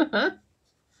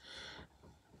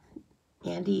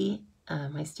 Andy,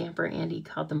 my stamper Andy,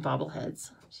 called them bobbleheads.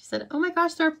 She said, oh my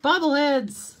gosh, they're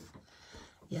bobbleheads.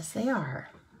 Yes, they are.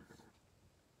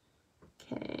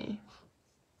 Okay.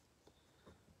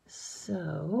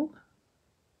 So,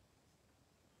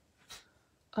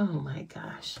 oh my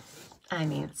gosh. I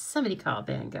mean, somebody call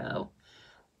Van Gogh.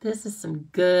 This is some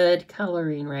good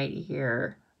coloring right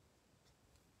here.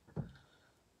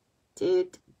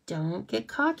 Dude, don't get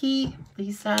cocky,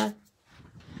 Lisa.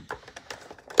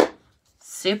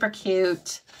 Super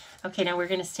cute. Okay, now we're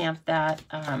going to stamp that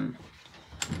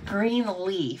green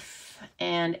leaf.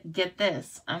 And get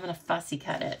this, I'm going to fussy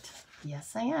cut it.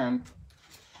 Yes, I am.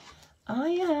 I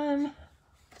am.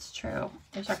 It's true.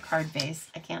 There's our card base.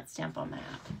 I can't stamp on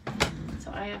that.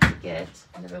 So I have to get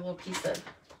another little piece of...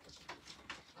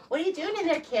 What are you doing in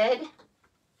there, kid?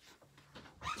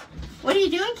 What are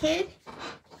you doing, kid?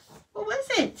 What was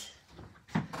it?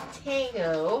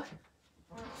 Tango.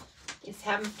 He's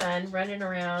having fun, running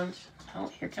around. Oh,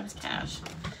 here comes Cash.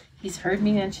 He's heard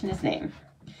me mention his name.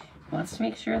 He wants to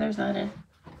make sure there's not a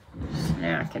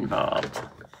snack involved.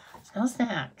 There's no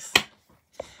snacks.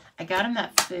 I got him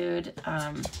that food.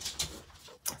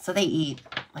 So they eat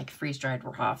like freeze-dried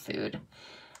raw food.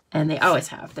 And they always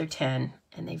have. They're 10,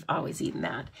 and they've always eaten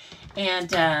that.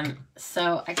 And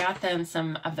so I got them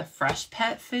some of the fresh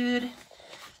pet food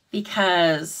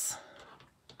because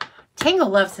Tango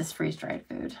loves his freeze-dried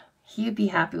food. He would be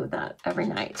happy with that every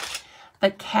night.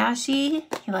 But Cashy,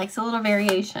 he likes a little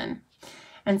variation.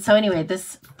 And so anyway,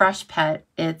 this fresh pet,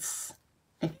 it's,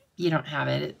 if you don't have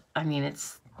it, I mean,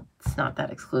 it's not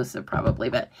that exclusive probably,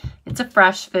 but it's a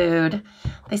fresh food.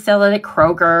 They sell it at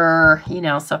Kroger, you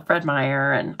know, so Fred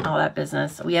Meyer and all that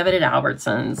business. We have it at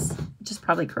Albertsons, which is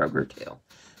probably Kroger too.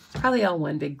 It's probably all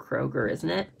one big Kroger, isn't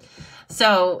it?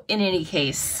 So in any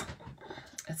case,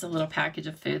 it's a little package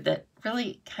of food that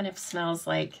really kind of smells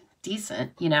like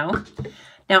decent, you know?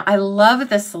 Now, I love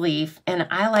this leaf, and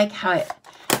I like how it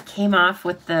came off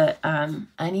with the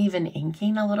uneven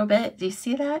inking a little bit. Do you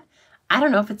see that? I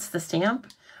don't know if it's the stamp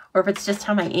or if it's just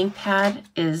how my ink pad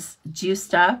is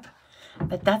juiced up,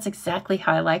 but that's exactly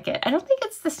how I like it. I don't think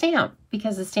it's the stamp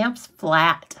because the stamp's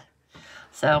flat.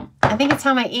 So I think it's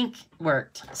how my ink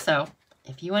worked. So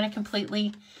if you want a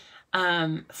completely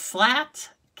flat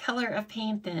color of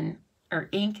paint or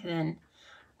ink, then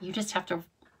you just have to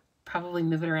probably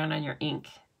move it around on your ink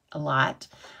a lot.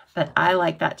 But I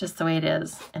like that just the way it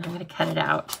is. And I'm going to cut it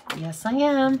out. Yes, I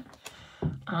am.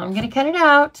 I'm going to cut it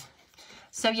out.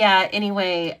 So yeah,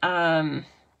 anyway,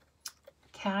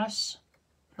 Cash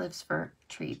lives for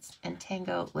treats and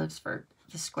Tango lives for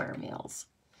the square meals.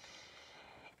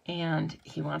 And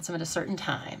he wants them at a certain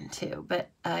time too. But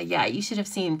yeah, you should have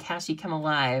seen Cashy come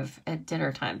alive at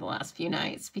dinner time the last few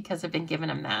nights because I've been giving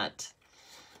him that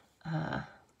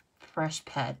fresh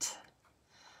pet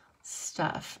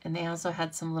stuff. And they also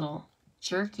had some little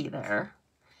jerky there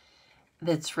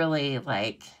that's really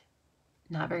like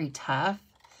not very tough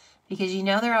because you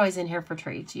know they're always in here for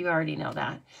treats. You already know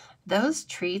that. Those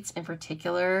treats in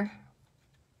particular,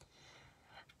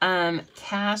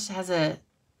 Cash has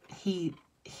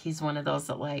he's one of those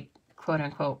that like quote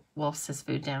unquote wolfs his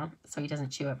food down, so he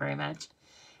doesn't chew it very much.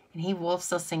 And he wolfs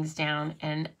those things down,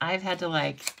 and I've had to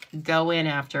like go in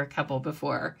after a couple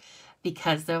before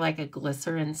because they're like a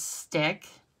glycerin stick,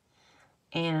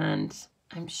 and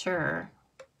I'm sure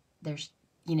there's,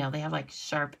 you know, they have like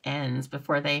sharp ends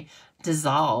before they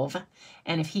dissolve,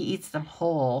 and if he eats them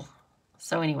whole.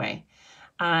 So anyway,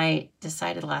 I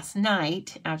decided last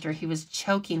night after he was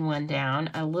choking one down,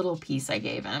 a little piece I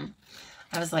gave him,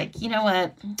 I was like, you know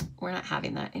what? We're not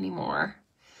having that anymore.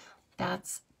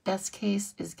 That's best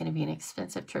case is going to be an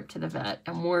expensive trip to the vet,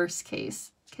 and worst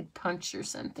case could puncture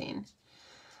something.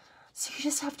 So you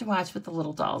just have to watch what the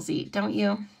little dolls eat, don't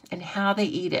you? And how they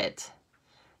eat it.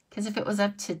 Because if it was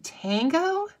up to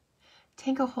Tango,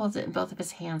 Tango holds it in both of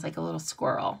his hands like a little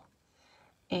squirrel.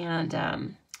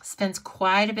 And spends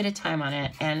quite a bit of time on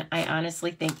it. And I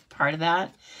honestly think part of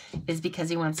that is because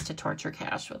he wants to torture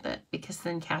Cash with it. Because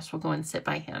then Cash will go and sit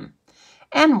by him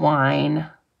and whine.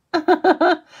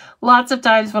 Lots of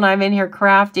times when I'm in here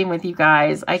crafting with you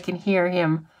guys, I can hear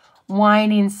him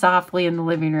whining softly in the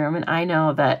living room. And I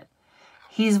know that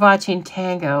he's watching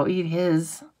Tango eat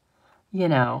his, you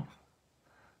know,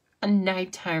 a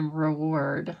nighttime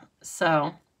reward.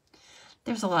 So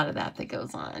there's a lot of that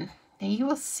goes on. Now you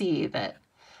will see that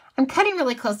I'm cutting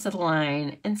really close to the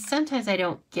line, and sometimes I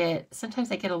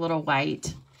get a little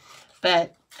white,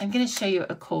 but I'm going to show you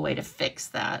a cool way to fix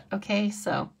that. Okay,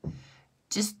 so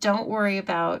just don't worry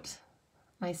about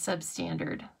my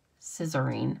substandard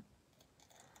scissoring,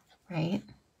 right?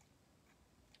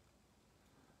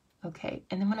 Okay,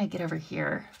 and then when I get over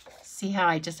here, see how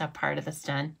I just have part of this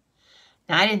done?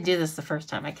 Now, I didn't do this the first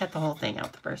time. I cut the whole thing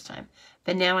out the first time.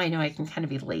 But now I know I can kind of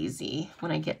be lazy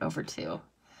when I get over to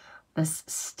this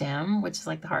stem, which is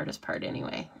like the hardest part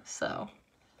anyway. So,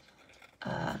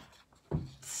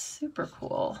 super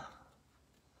cool.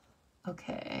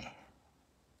 Okay.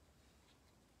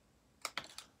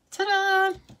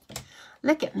 Ta-da!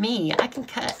 Look at me. I can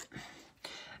cut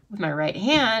with my right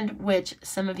hand, which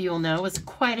some of you will know is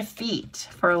quite a feat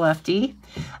for a lefty.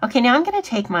 Okay, now I'm going to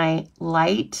take my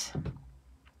light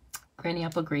Granny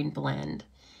Apple Green blend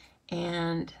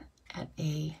and at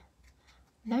a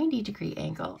 90-degree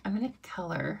angle, I'm going to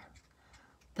color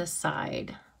the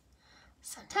side.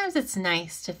 Sometimes it's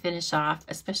nice to finish off,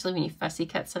 especially when you fussy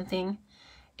cut something.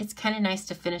 It's kind of nice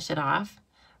to finish it off,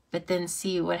 but then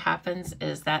see what happens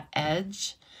is that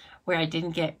edge where I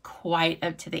didn't get quite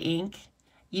up to the ink,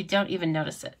 you don't even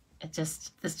notice it.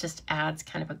 This just adds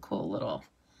kind of a cool little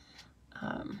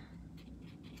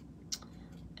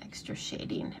extra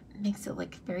shading. It makes it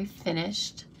look very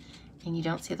finished and you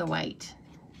don't see the white.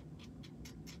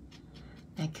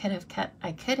 I could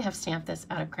have stamped this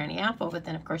out of Granny Apple, but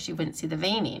then of course you wouldn't see the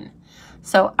veining.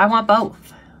 So I want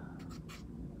both.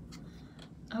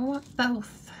 I want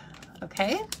both.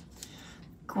 Okay,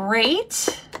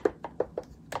 great.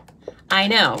 I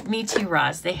know, me too,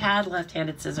 Roz. They had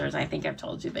left-handed scissors. I think I've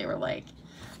told you they were like,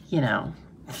 you know,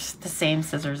 the same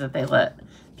scissors that they let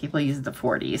people use in the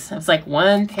 40s. It was like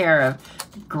one pair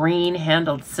of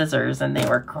green-handled scissors and they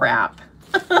were crap.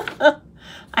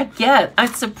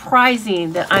 It's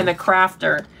surprising that I'm a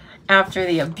crafter after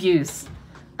the abuse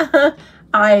I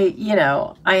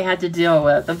had to deal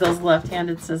with of those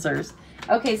left-handed scissors.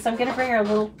 Okay, so I'm going to bring our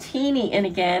little teeny in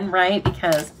again, right?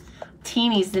 Because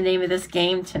teeny's the name of this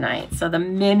game tonight. So the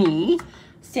mini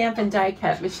Stampin' Die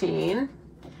Cut machine.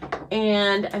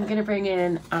 And I'm going to bring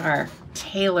in our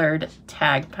tailored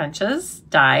tag punches,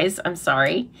 dies, I'm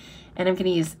sorry. And I'm going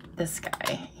to use this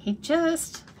guy. He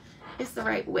just is the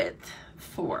right width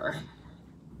for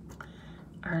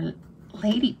our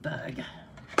Ladybug.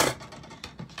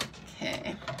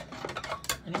 Okay,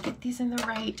 let me get these in the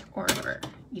right order.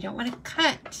 You don't want to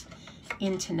cut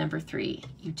into number 3.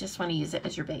 You just want to use it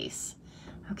as your base.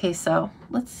 Okay, so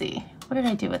let's see. What did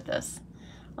I do with this?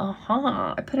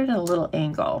 I put it at a little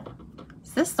angle.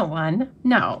 Is this the one?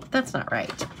 No, that's not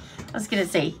right. I was going to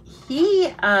say,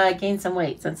 he gained some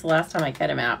weight since the last time I cut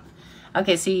him out.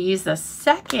 Okay, so you use the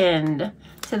second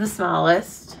to the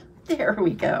smallest. There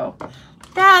we go.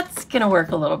 That's going to work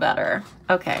a little better.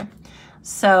 Okay,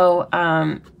 so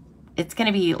it's going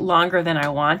to be longer than I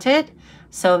want it.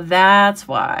 So that's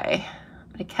why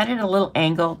I'm going to cut it at a little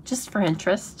angle just for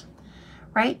interest,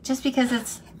 right? Just because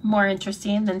it's more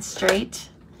interesting than straight.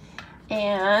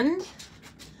 And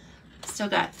still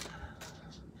got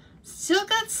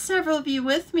several of you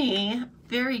with me.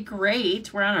 Very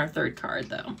great. We're on our 3rd card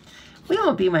though. We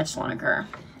won't be much longer.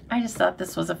 I just thought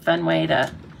this was a fun way to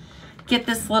get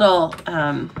this little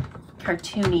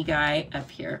cartoony guy up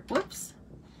here. Whoops.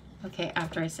 Okay,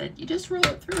 after I said, you just roll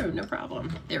it through, no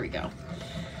problem. There we go.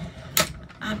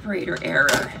 Operator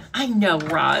error. I know,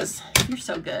 Roz. You're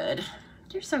so good.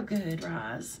 You're so good,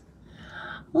 Roz.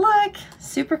 Look,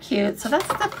 super cute. So that's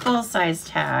the full-size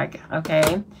tag,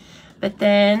 okay? But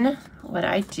then what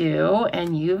I do,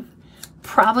 and you've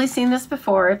probably seen this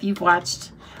before if you've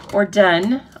watched or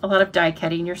done a lot of die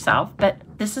cutting yourself, but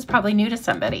this is probably new to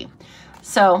somebody.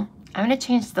 So I'm going to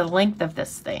change the length of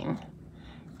this thing.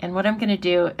 And what I'm going to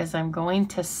do is I'm going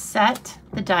to set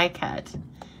the die cut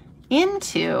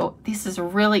into, this is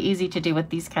really easy to do with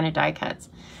these kind of die cuts,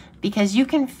 because you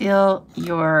can feel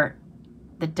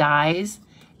the dies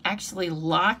actually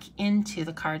lock into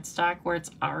the cardstock where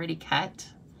it's already cut,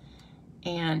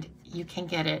 and you can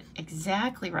get it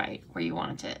exactly right where you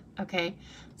want it. Okay,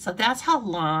 so that's how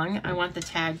long I want the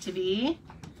tag to be.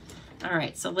 All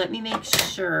right, so let me make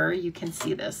sure you can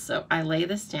see this. So I lay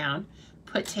this down,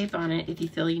 put tape on it if you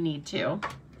feel you need to.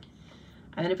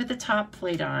 I'm gonna put the top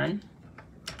plate on.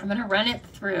 I'm gonna run it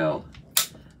through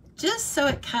just so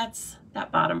it cuts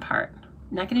that bottom part.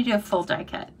 I'm not gonna do a full die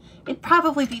cut. It'd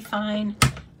probably be fine,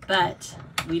 but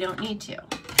we don't need to,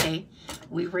 okay?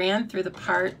 We ran through the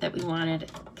part that we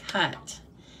wanted cut.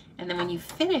 And then when you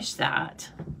finish that,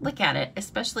 look at it,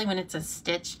 especially when it's a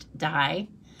stitched die,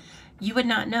 you would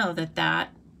not know that that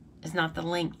is not the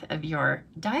length of your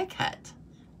die cut.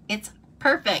 It's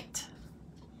perfect.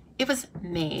 It was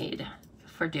made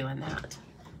for doing that.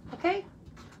 Okay,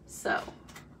 so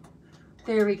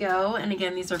there we go. And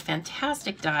again, these are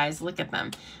fantastic dies. Look at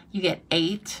them. You get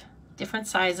 8 different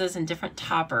sizes and different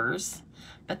toppers,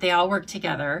 but they all work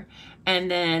together.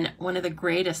 And then one of the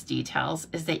greatest details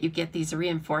is that you get these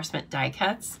reinforcement die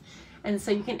cuts. And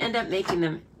so you can end up making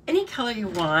them any color you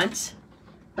want,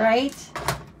 right?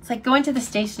 It's like going to the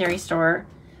stationery store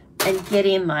and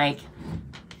getting like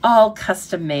all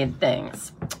custom made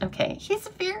things. Okay, he's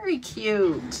very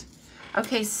cute.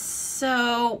 Okay,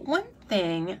 so one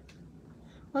thing,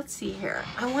 let's see here.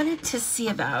 I wanted to see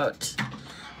about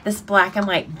this black and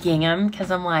white gingham because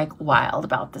I'm like wild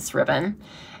about this ribbon.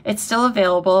 It's still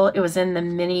available. It was in the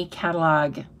mini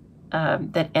catalog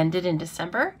that ended in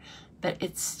December, but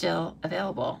it's still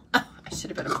available. Oh, I should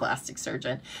have been a plastic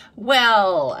surgeon.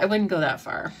 Well, I wouldn't go that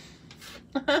far.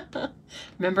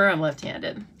 Remember, I'm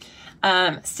left-handed.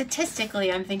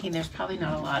 Statistically, I'm thinking there's probably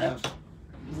not a lot of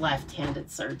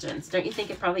left-handed surgeons. Don't you think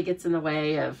it probably gets in the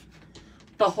way of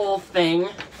the whole thing?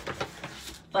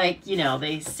 Like, you know,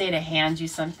 they say to hand you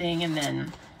something and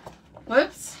then,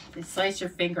 whoops, they slice your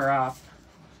finger off.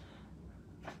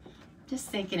 Just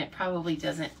thinking it probably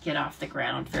doesn't get off the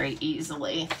ground very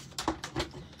easily.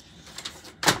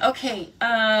 Okay,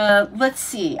 let's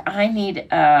see. I need,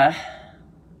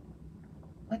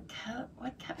 what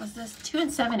cut was this? 2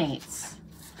 7/8,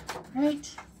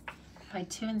 right? By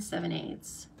 2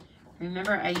 7/8.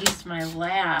 Remember, I used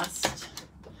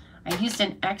I used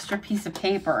an extra piece of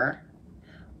paper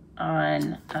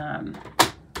on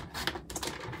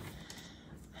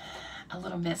a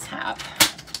little mishap.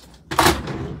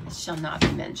 It shall not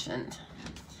be mentioned.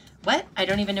 What? I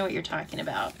don't even know what you're talking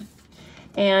about.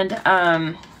 And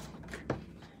then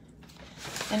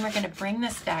we're going to bring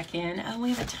this back in. Oh, we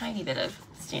have a tiny bit of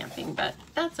stamping, but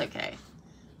that's okay.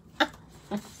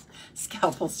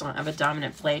 Scalpels don't have a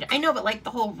dominant blade. I know, but like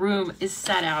the whole room is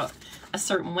set out a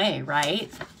certain way, right?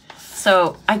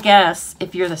 So I guess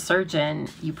if you're the surgeon,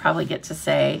 you probably get to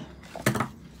say,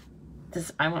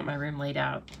 I want my room laid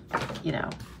out, you know,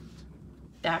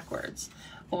 backwards.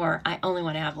 Or I only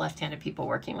want to have left-handed people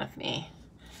working with me.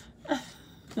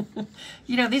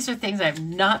 You know, these are things I've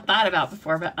not thought about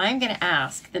before, but I'm going to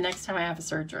ask the next time I have a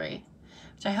surgery,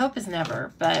 which I hope is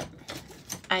never, but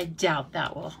I doubt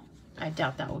that will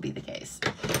be the case.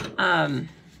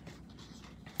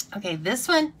 Okay, this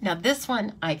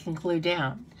one I can glue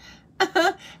down.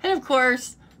 And of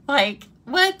course, like,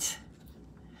 what?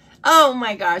 Oh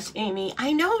my gosh, Amy,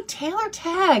 I know, Tailor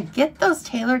Tag. Get those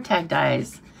Tailor Tag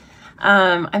dies.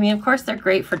 I mean, of course, they're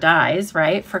great for dies,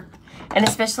 right? And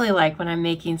especially like when I'm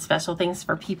making special things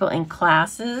for people in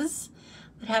classes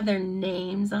that have their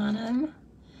names on them.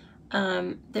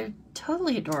 They're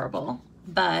totally adorable,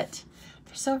 but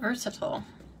they're so versatile.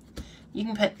 You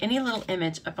can put any little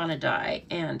image up on a die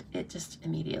and it just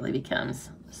immediately becomes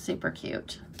super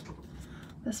cute.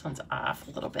 This one's off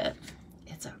a little bit.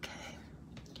 It's okay.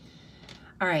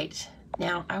 All right,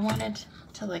 now I wanted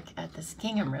to look at this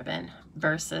gingham ribbon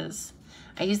versus,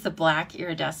 I used the black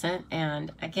iridescent,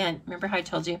 and again, remember how I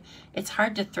told you it's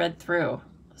hard to thread through,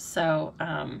 so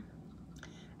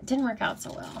it didn't work out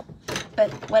so well.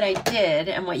 But what I did,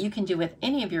 and what you can do with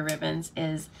any of your ribbons,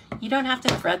 is you don't have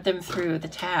to thread them through the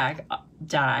tag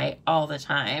die all the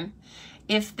time.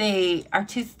 If they are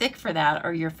too thick for that,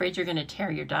 or you're afraid you're going to tear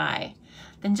your die,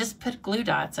 then just put glue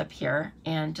dots up here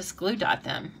and just glue dot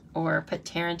them, or put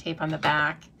tear and tape on the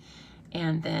back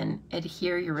and then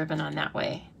adhere your ribbon on that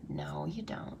way. No, you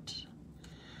don't.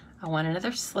 I want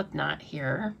another slip knot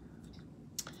here.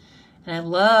 And I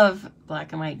love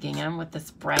black and white gingham with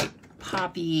this bright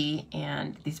poppy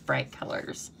and these bright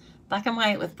colors. Black and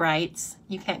white with brights,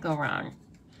 you can't go wrong.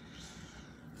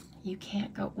 You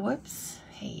can't go, whoops.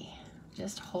 Hey,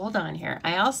 just hold on here.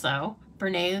 I also,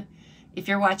 Brene, if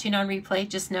you're watching on replay,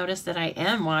 just notice that I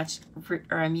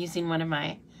I'm using one of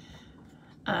my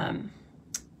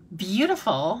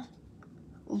beautiful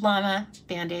llama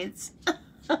Band-Aids.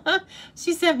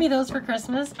 She sent me those for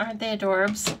Christmas. Aren't they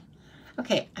adorbs?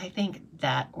 Okay, I think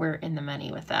that we're in the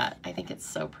money with that. I think it's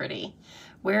so pretty.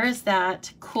 Where is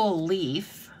that cool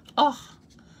leaf? Oh,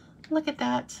 look at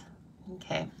that.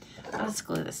 Okay, let's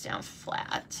glue this down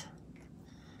flat.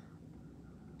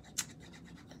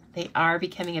 They are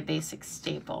becoming a basic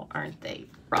staple, aren't they,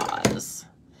 Roz?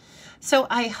 So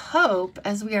I hope,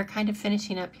 as we are kind of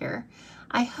finishing up here,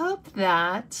 I hope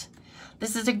that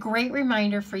this is a great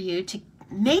reminder for you to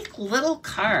make little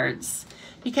cards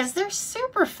because they're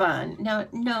super fun. Now,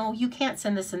 no, you can't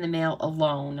send this in the mail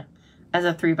alone as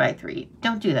a 3x3.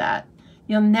 Don't do that.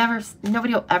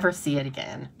 Nobody will ever see it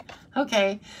again.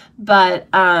 Okay, but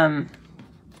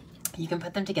you can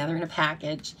put them together in a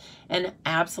package, and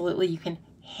absolutely you can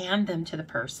hand them to the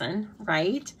person,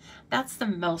 right? That's the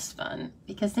most fun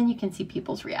because then you can see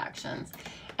people's reactions.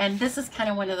 And this is kind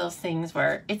of one of those things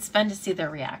where it's fun to see their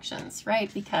reactions,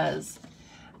 right? Because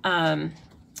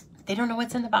they don't know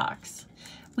what's in the box.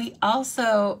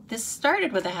 This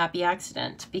started with a happy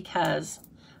accident because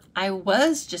I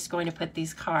was just going to put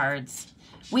these cards.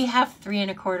 We have 3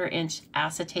 1/4 inch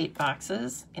acetate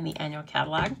boxes in the annual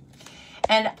catalog,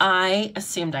 and I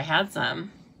assumed I had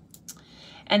some.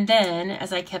 And then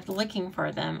as I kept looking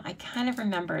for them, I kind of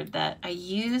remembered that I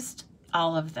used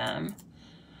all of them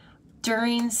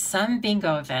during some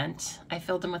bingo event. I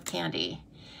filled them with candy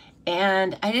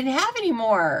and I didn't have any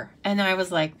more. And I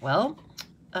was like, well,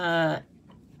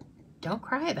 don't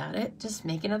cry about it. Just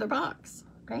make another box,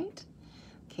 right?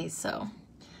 Okay, so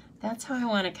that's how I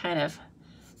want to kind of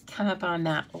come up on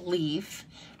that leaf.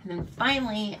 And then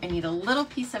finally, I need a little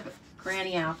piece of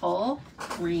granny apple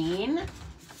green.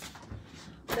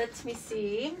 Let me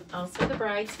see. Also the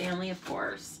bride's family, of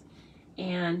course.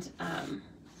 And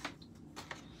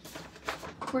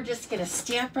we're just going to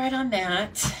stamp right on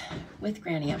that with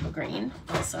granny apple green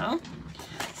also.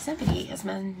 Somebody has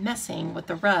been messing with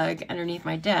the rug underneath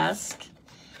my desk.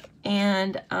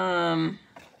 And my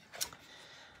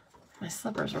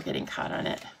slippers were getting caught on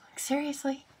it. Like,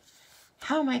 seriously?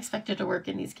 How am I expected to work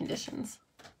in these conditions?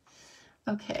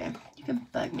 Okay, you can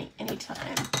bug me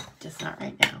anytime, just not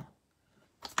right now.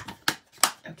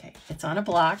 Okay, it's on a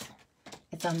block.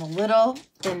 It's on the little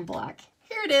thin block.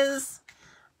 Here it is.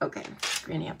 Okay,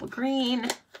 granny apple green.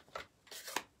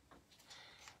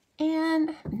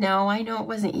 And no, I know it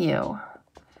wasn't you.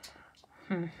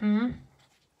 It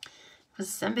was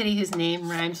somebody whose name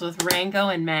rhymes with Rango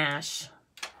and Mash.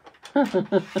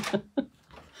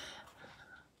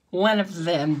 One of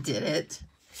them did it.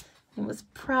 It was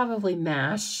probably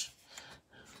Mash.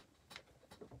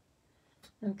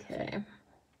 Okay.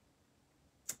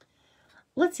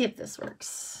 Let's see if this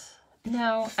works.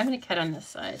 No, I'm going to cut on this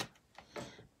side.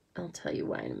 I'll tell you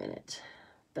why in a minute.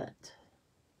 But,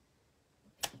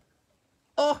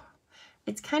 oh,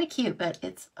 it's kind of cute, but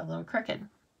it's a little crooked.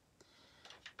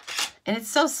 And it's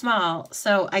so small.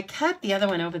 So I cut the other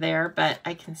one over there, but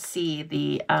I can see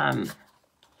the, I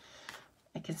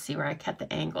can see where I cut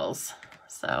the angles.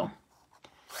 So,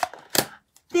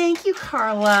 thank you,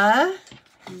 Carla.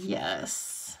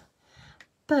 Yes.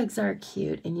 Bugs are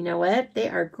cute. And you know what? They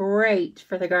are great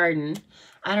for the garden.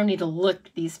 I don't need to look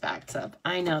these facts up.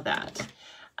 I know that.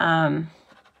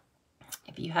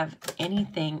 If you have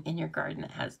anything in your garden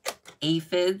that has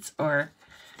aphids or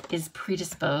is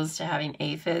predisposed to having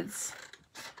aphids,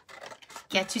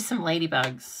 get you some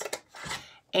ladybugs.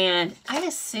 And I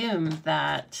assume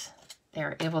that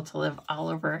they're able to live all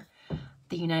over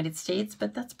the United States,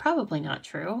 but that's probably not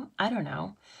true. I don't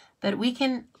know. But we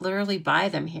can literally buy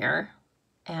them here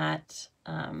at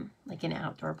like an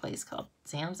outdoor place called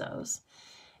Zamzo's.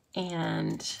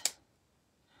 And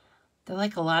they're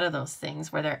like a lot of those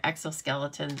things where their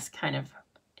exoskeletons kind of,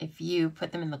 if you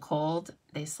put them in the cold,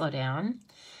 they slow down.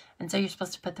 And so you're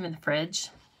supposed to put them in the fridge.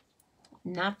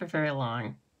 Not for very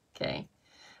long, okay?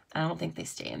 I don't think they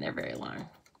stay in there very long.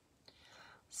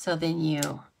 So then you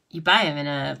buy them in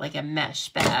a mesh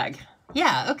bag.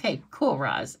 Yeah, okay, cool,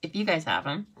 Roz, if you guys have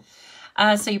them.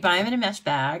 So you buy them in a mesh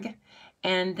bag,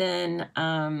 and then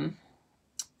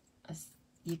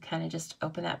you kind of just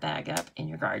open that bag up in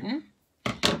your garden,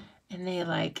 and they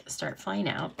like start flying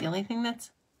out. The only thing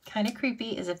that's kind of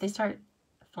creepy is if they start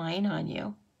flying on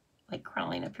you, like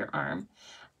crawling up your arm.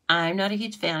 I'm not a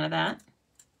huge fan of that.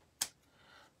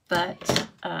 But,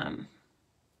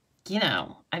 you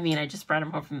know, I mean, I just brought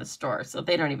them home from the store, so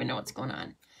they don't even know what's going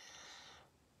on.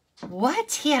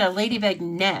 What? He had a ladybug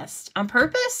nest on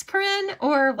purpose, Corinne?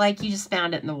 Or like you just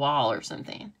found it in the wall or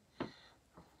something?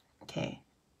 Okay,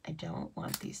 I don't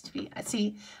want these to be...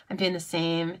 See, I'm doing the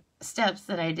same steps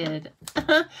that I did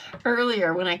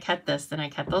earlier when I cut this. Then I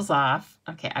cut those off.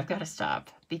 Okay, I've got to stop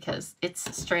because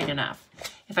it's straight enough.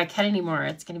 If I cut any more,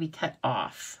 it's going to be cut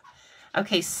off.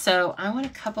 Okay, so I want a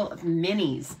couple of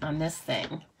minis on this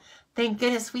thing. Thank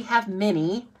goodness we have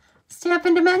mini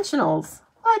Stampin' Dimensionals.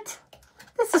 What?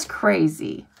 This is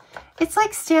crazy. It's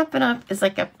like Stampin' Up is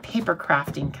like a paper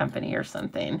crafting company or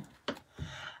something.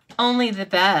 Only the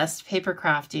best paper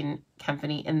crafting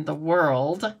company in the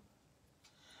world.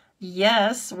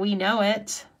 Yes, we know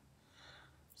it.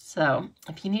 So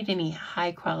if you need any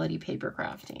high quality paper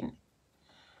crafting,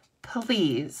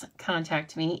 please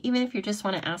contact me, even if you just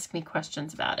want to ask me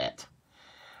questions about it.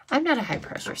 I'm not a high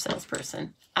pressure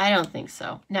salesperson. I don't think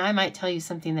so. Now I might tell you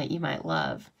something that you might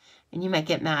love and you might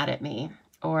get mad at me,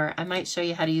 or I might show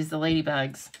you how to use the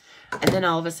ladybugs and then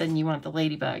all of a sudden you want the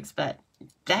ladybugs, but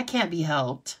that can't be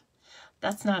helped.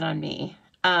 That's not on me.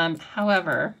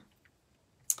 However,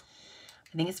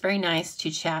 I think it's very nice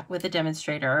to chat with a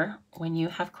demonstrator when you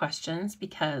have questions,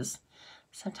 because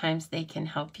sometimes they can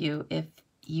help you if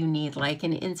you need like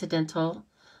an incidental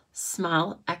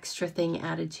small extra thing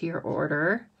added to your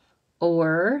order,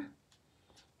 or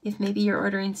if maybe you're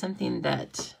ordering something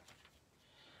that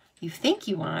you think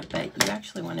you want, but you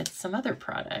actually wanted some other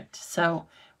product. So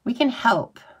we can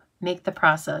help make the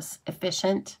process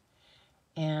efficient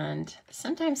and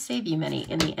sometimes save you money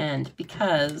in the end,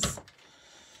 because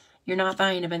you're not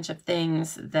buying a bunch of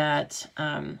things that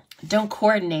don't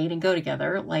coordinate and go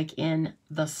together, like in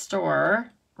the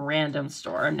store, random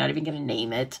store. I'm not even going to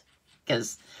name it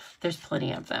because there's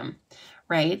plenty of them,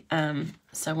 right?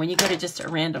 So when you go to just a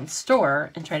random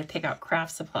store and try to pick out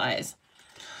craft supplies,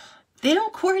 they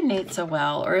don't coordinate so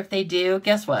well, or if they do,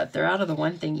 guess what? They're out of the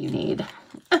one thing you need.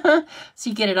 So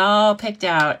you get it all picked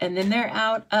out, and then they're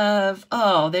out of,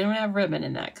 oh, they don't have ribbon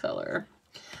in that color.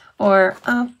 Or,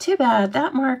 oh, too bad,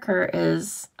 that marker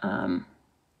is,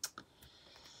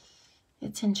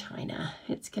 it's in China.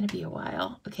 It's going to be a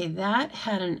while. Okay, that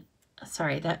had an,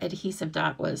 sorry, that adhesive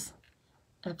dot was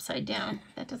upside down.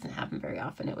 That doesn't happen very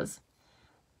often. I was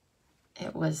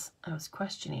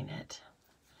questioning it.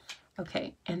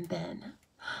 Okay, and then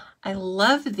I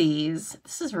love these.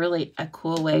 This is really a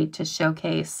cool way to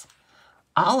showcase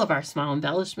all of our small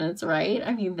embellishments, right?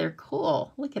 I mean, they're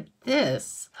cool. Look at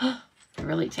this. It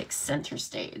really takes center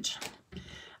stage.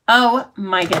 Oh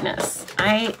my goodness.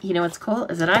 You know what's cool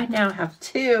is that I now have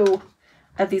 2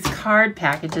 of these card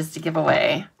packages to give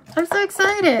away. I'm so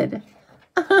excited.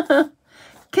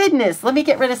 Goodness, let me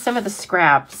get rid of some of the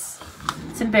scraps.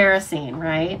 It's embarrassing,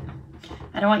 right?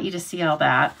 I don't want you to see all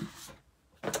that.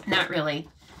 Not really.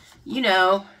 You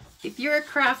know, if you're a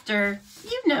crafter,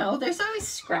 you know there's always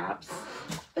scraps,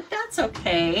 but that's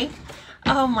okay.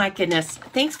 Oh my goodness.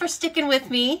 Thanks for sticking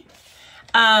with me.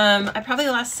 I probably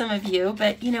lost some of you,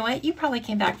 but you know what? You probably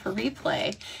came back for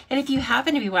replay. And if you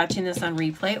happen to be watching this on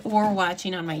replay or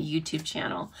watching on my YouTube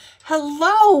channel,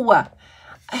 hello.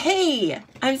 Hey,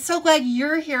 I'm so glad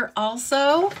you're here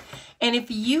also. And if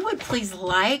you would please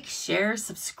like, share,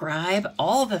 subscribe,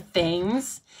 all the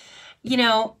things, you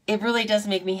know, it really does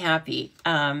make me happy.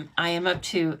 I am up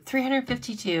to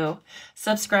 352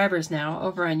 subscribers now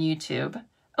over on YouTube.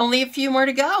 Only a few more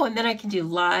to go, and then I can do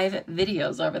live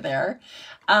videos over there.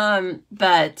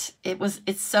 But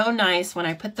it's so nice when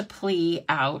I put the plea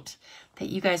out that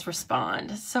you guys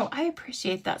respond. So I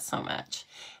appreciate that so much.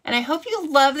 And I hope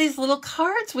you love these little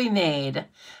cards we made.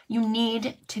 You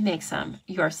need to make some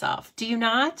yourself. Do you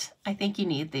not? I think you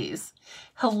need these.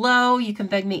 Hello, you can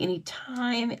beg me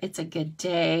anytime. It's a good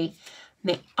day.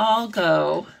 They all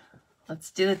go. Let's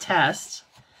do the test.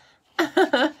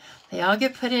 They all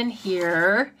get put in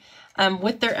here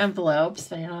with their envelopes,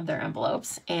 but I don't have their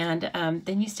envelopes. And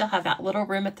then you still have that little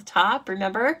room at the top,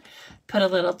 remember? Put a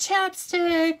little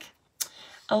chapstick,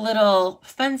 a little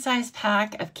fun-size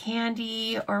pack of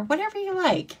candy, or whatever you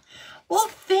like. Well,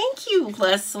 thank you,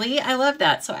 Leslie. I love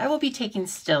that. So I will be taking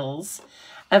stills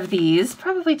of these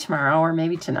probably tomorrow or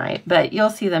maybe tonight, but you'll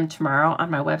see them tomorrow on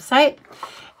my website.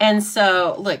 And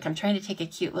so, look, I'm trying to take a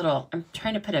cute little, I'm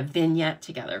trying to put a vignette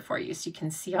together for you so you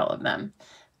can see all of them.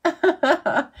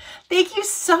 Thank you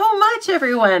so much,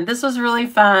 everyone. This was really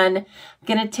fun. I'm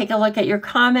going to take a look at your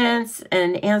comments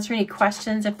and answer any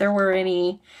questions if there were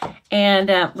any. And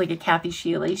look at Kathy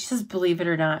Sheely. She says, believe it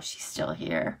or not, she's still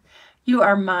here. You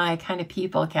are my kind of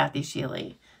people, Kathy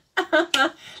Sheely.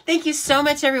 Thank you so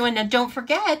much, everyone. Now, don't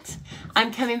forget,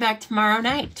 I'm coming back tomorrow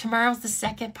night. Tomorrow's the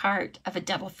second part of a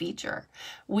double feature.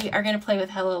 We are going to play with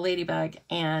Hello Ladybug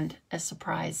and a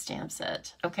surprise stamp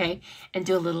set, okay? And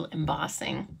do a little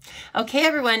embossing. Okay,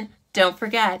 everyone, don't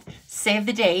forget, save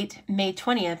the date, May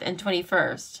 20th and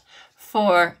 21st,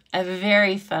 for a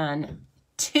very fun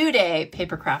 2-day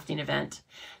paper crafting event.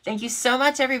 Thank you so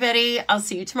much, everybody. I'll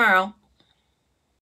see you tomorrow.